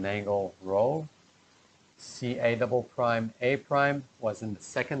 through an angle rho. CA double prime A prime was in the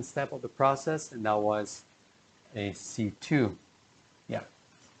second step of the process, and that was a C2. Yeah,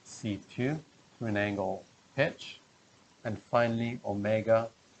 C2 through an angle pitch. And finally, omega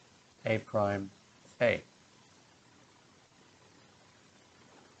A prime A.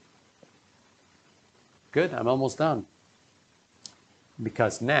 Good, I'm almost done.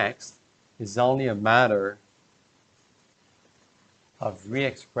 Because next is only a matter of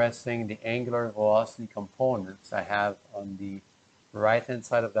re-expressing the angular velocity components I have on the right-hand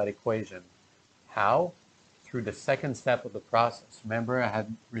side of that equation. How? Through the second step of the process. Remember, I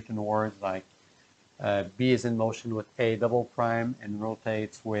had written words like B is in motion with A double prime and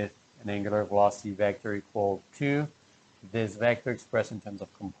rotates with an angular velocity vector equal to this vector expressed in terms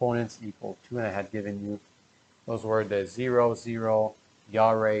of components equal to, and I had given you those were the 0, 0,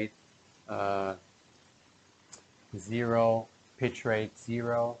 yaw rate, 0, pitch rate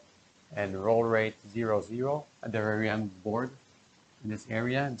 0, and roll rate 0, 0 at the very end of the board in this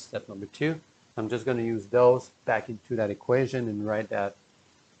area in step number 2. I'm just going to use those back into that equation and write that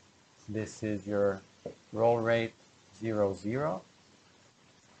this is your roll rate 0, 0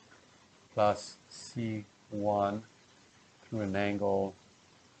 plus C1 through an angle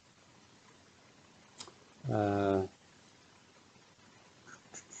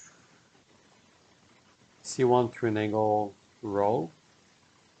C1 through an angle roll.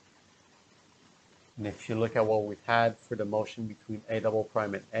 And if you look at what we had for the motion between A double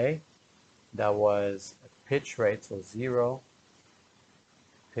prime and A, that was a pitch rate, so 0,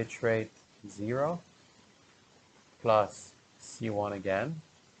 pitch rate 0, plus C1 again,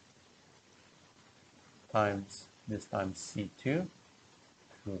 times, this time C2,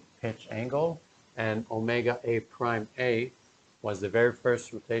 through pitch angle, and omega A prime A was the very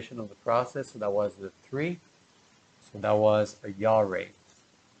first rotation of the process, so that was the 3, so that was a yaw rate,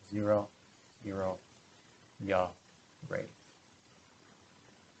 0, 0, yaw rate.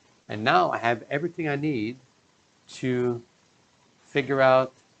 And now I have everything I need to figure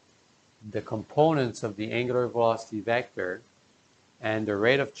out the components of the angular velocity vector and the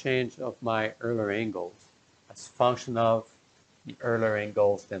rate of change of my Euler angles as function of the Euler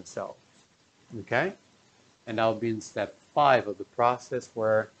angles themselves. Okay? And that will be in step 5 of the process,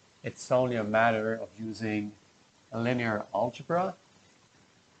 where it's only a matter of using a linear algebra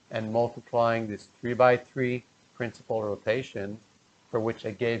and multiplying this 3×3 principal rotation, for which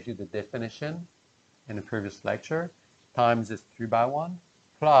I gave you the definition in the previous lecture, times this 3×1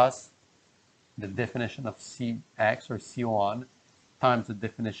 plus the definition of Cx or C1 times the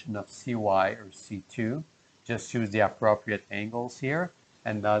definition of Cy or C2. Just use the appropriate angles here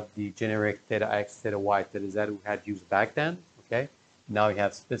and not the generic theta x, theta y, theta z we had used back then. Okay, now you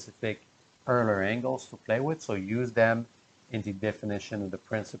have specific Euler angles to play with, so use them in the definition of the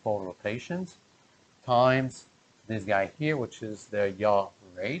principal rotations times this guy here, which is the yaw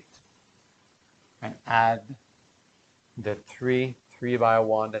rate, and add the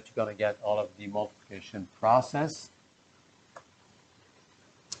 3×1 that you're going to get all of the multiplication process.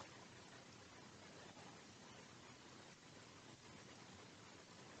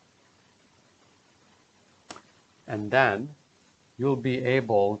 And then you'll be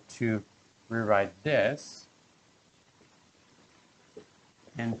able to rewrite this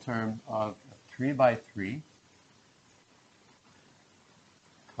in terms of a 3×3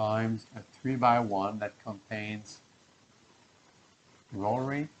 times a 3×1 that contains roll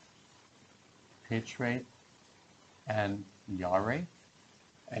rate, pitch rate, and yaw rate.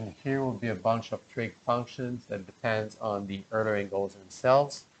 And here will be a bunch of trig functions that depends on the Euler angles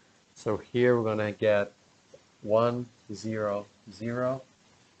themselves. So here we're going to get 1, 0, 0,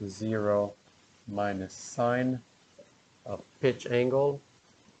 0 minus sine of pitch angle,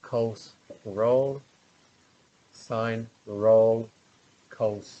 cos roll, sine roll,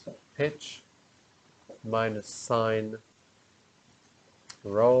 cos pitch, minus sine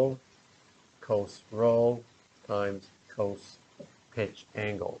roll, cos roll, times cos pitch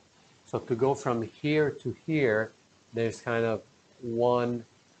angle. So to go from here to here, there's kind of one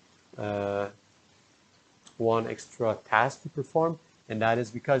extra task to perform, and that is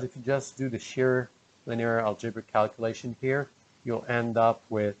because if you just do the sheer linear algebraic calculation here, you'll end up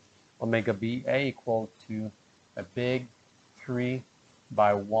with omega BA equal to a big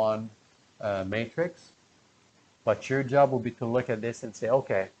 3×1 matrix. But your job will be to look at this and say,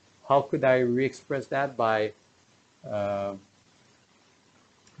 okay, how could I re-express that by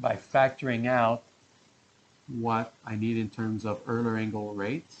factoring out what I need in terms of Euler angle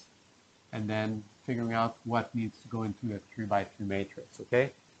rates, and then figuring out what needs to go into a 3×3 matrix,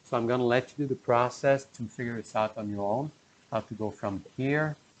 okay? So I'm going to let you do the process to figure this out on your own, how to go from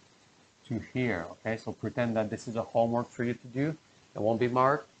here to here, okay? So pretend that this is a homework for you to do. It won't be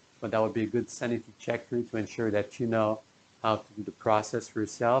marked, but that would be a good sanity check for you to ensure that you know how to do the process for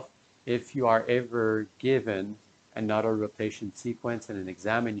yourself. If you are ever given another rotation sequence in an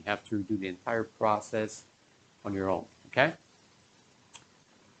exam and you have to do the entire process on your own, okay?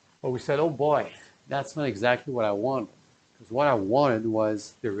 Well, we said, oh boy, that's not exactly what I wanted. Because what I wanted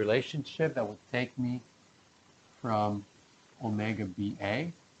was the relationship that would take me from omega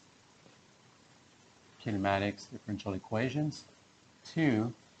BA, kinematics differential equations,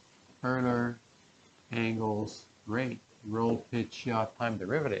 to Euler angles rate, roll, pitch, yaw, time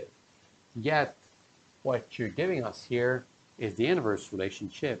derivative. Yet, what you're giving us here is the inverse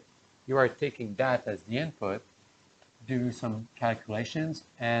relationship. You are taking that as the input, do some calculations,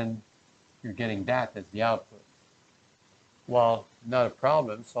 and you're getting that as the output. Well, not a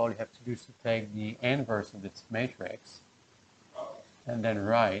problem, so all you have to do is to take the inverse of this matrix and then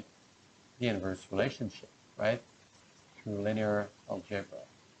write the inverse relationship, right, through linear algebra.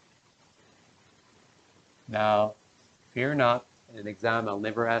 Now, fear not, in an exam I'll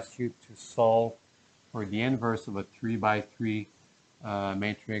never ask you to solve for the inverse of a 3 by 3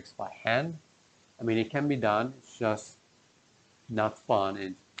 matrix by hand. I mean, it can be done, it's just not fun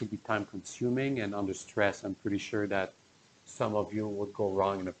and it could be time consuming, and under stress I'm pretty sure that some of you would go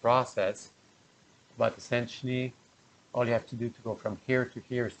wrong in the process. But essentially, all you have to do to go from here to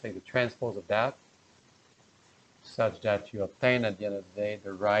here is take the transpose of that, such that you obtain at the end of the day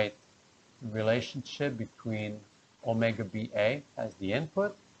the right relationship between omega BA as the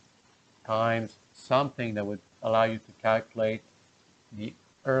input times something that would allow you to calculate the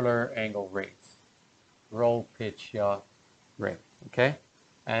Euler angle rates, roll, pitch, yaw rate, okay?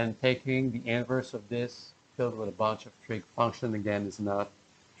 And taking the inverse of this filled with a bunch of trig function, again, is not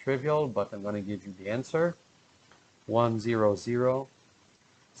trivial, but I'm going to give you the answer. 100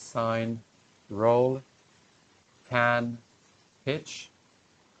 sine roll tan pitch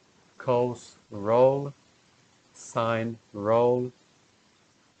cos roll sine roll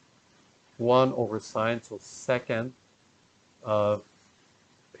 1 over sine, so second of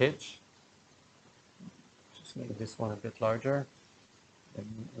pitch. Just make this one a bit larger. Let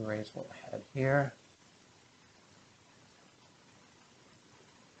me erase what I had here.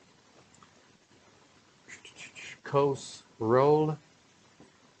 Cos roll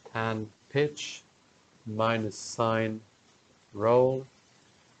tan pitch minus sine roll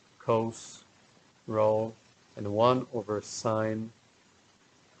cos roll, and 1 over sine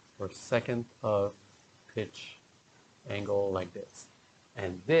or second of pitch angle like this.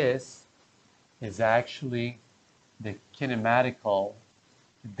 And this is actually the kinematical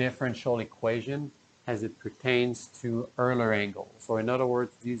differential equation as it pertains to Euler angles. So in other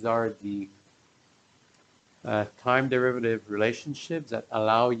words, these are the time derivative relationships that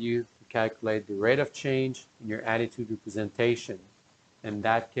allow you to calculate the rate of change in your attitude representation. In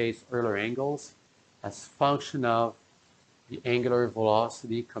that case, Euler angles as function of the angular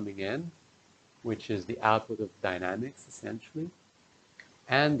velocity coming in, which is the output of dynamics essentially,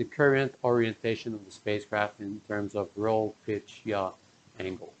 and the current orientation of the spacecraft in terms of roll, pitch, yaw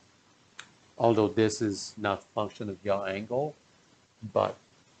angle. Although this is not function of yaw angle, but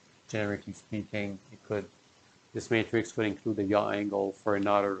generically speaking, this matrix could include a yaw angle for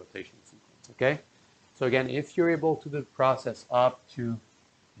another rotation sequence, okay? So again, if you're able to do the process up to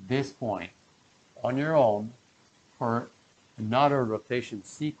this point on your own for another rotation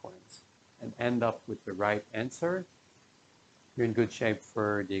sequence and end up with the right answer, you're in good shape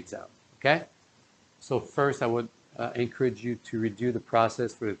for the exam, okay? So first I would encourage you to redo the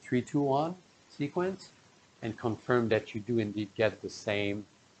process for the 3-2-1 sequence and confirm that you do indeed get the same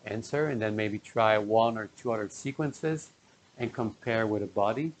answer, and then maybe try 1 or 2 other sequences and compare with a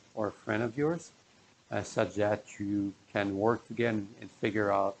buddy or a friend of yours, such that you can work together and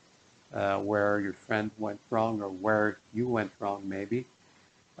figure out where your friend went wrong or where you went wrong maybe.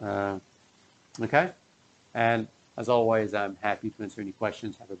 Okay? And as always, I'm happy to answer any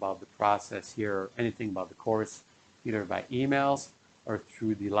questions you have about the process here or anything about the course, either by emails or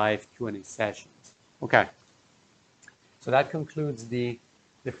through the live Q&A sessions. Okay. So that concludes the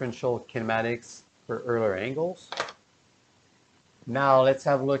differential kinematics for Euler angles. Now let's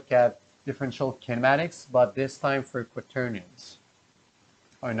have a look at differential kinematics, but this time for quaternions.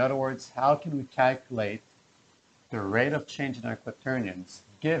 Or in other words, how can we calculate the rate of change in our quaternions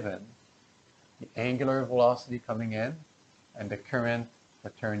given the angular velocity coming in and the current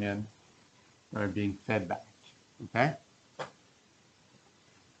quaternion that are being fed back, okay? So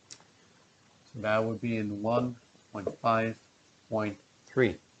that would be in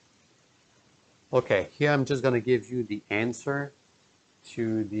 1.5.3. Okay, here I'm just going to give you the answer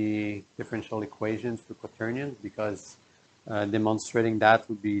to the differential equations for quaternions, because demonstrating that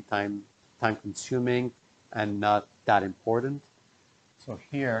would be time consuming and not that important. So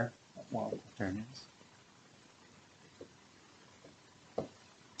here, well, quaternions.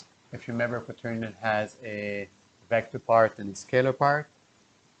 If you remember, quaternion has a vector part and a scalar part.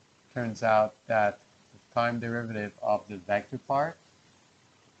 turns out that the time derivative of the vector part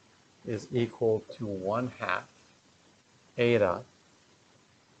is equal to 1/2 eta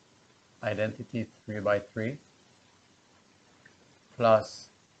identity 3/3 plus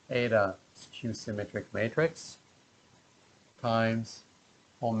eta skew symmetric matrix times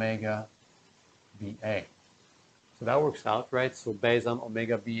omega BA. So that works out, right? So based on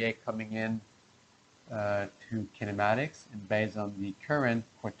omega BA coming in to kinematics and based on the current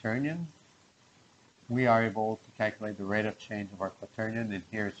quaternion, we are able to calculate the rate of change of our quaternion. And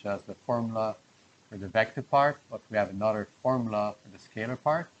here it's just the formula for the vector part, but we have another formula for the scalar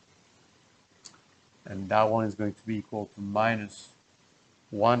part. And that one is going to be equal to minus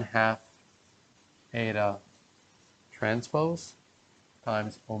 1/2 eta transpose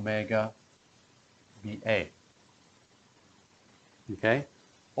times omega BA. Okay?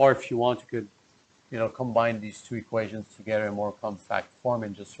 Or if you want, you could combine these two equations together in more compact form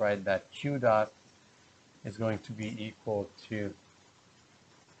and just write that Q dot is going to be equal to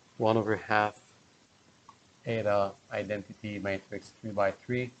 1/2 eta identity matrix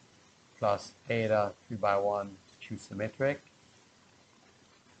 3/3 plus eta 3/1 Q symmetric.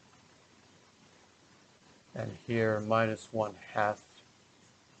 And here minus 1/2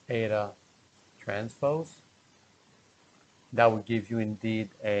 eta transpose. That would give you indeed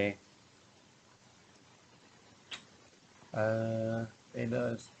a eta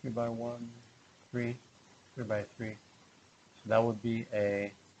is 3/1, 3/3. So that would be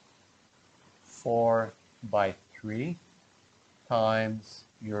a 4/3 times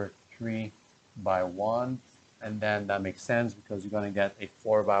your 3/1, and then that makes sense because you're going to get a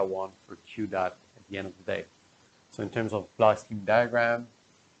 4/1 for Q dot at the end of the day. So in terms of block scheme diagram,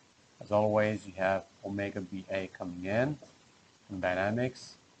 as always, you have omega BA coming in from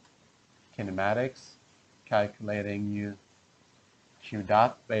dynamics, kinematics, calculating you Q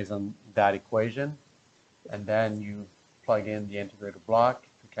dot based on that equation, and then you plug in the integrator block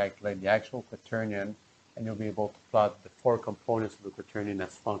to calculate the actual quaternion, and you'll be able to plot the 4 components of the quaternion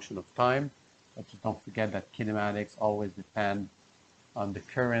as function of time. But just don't forget that kinematics always depend on the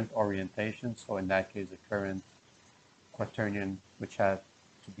current orientation, so in that case the current quaternion which has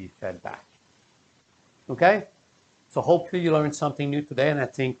to be fed back. Okay? So hopefully you learned something new today, and I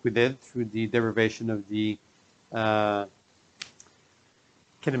think we did through the derivation of the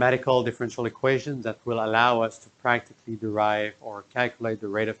kinematical differential equations that will allow us to practically derive or calculate the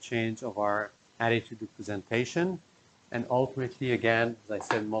rate of change of our attitude representation. And ultimately, again, as I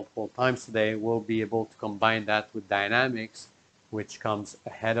said multiple times today, we'll be able to combine that with dynamics, which comes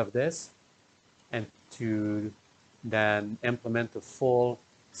ahead of this, and to then implement a full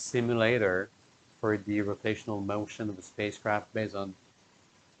simulator for the rotational motion of the spacecraft based on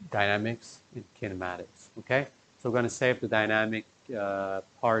dynamics and kinematics. Okay, so we're going to save the dynamic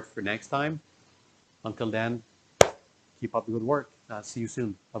part for next time. Until then, keep up the good work. See you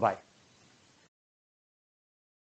soon. Bye-bye.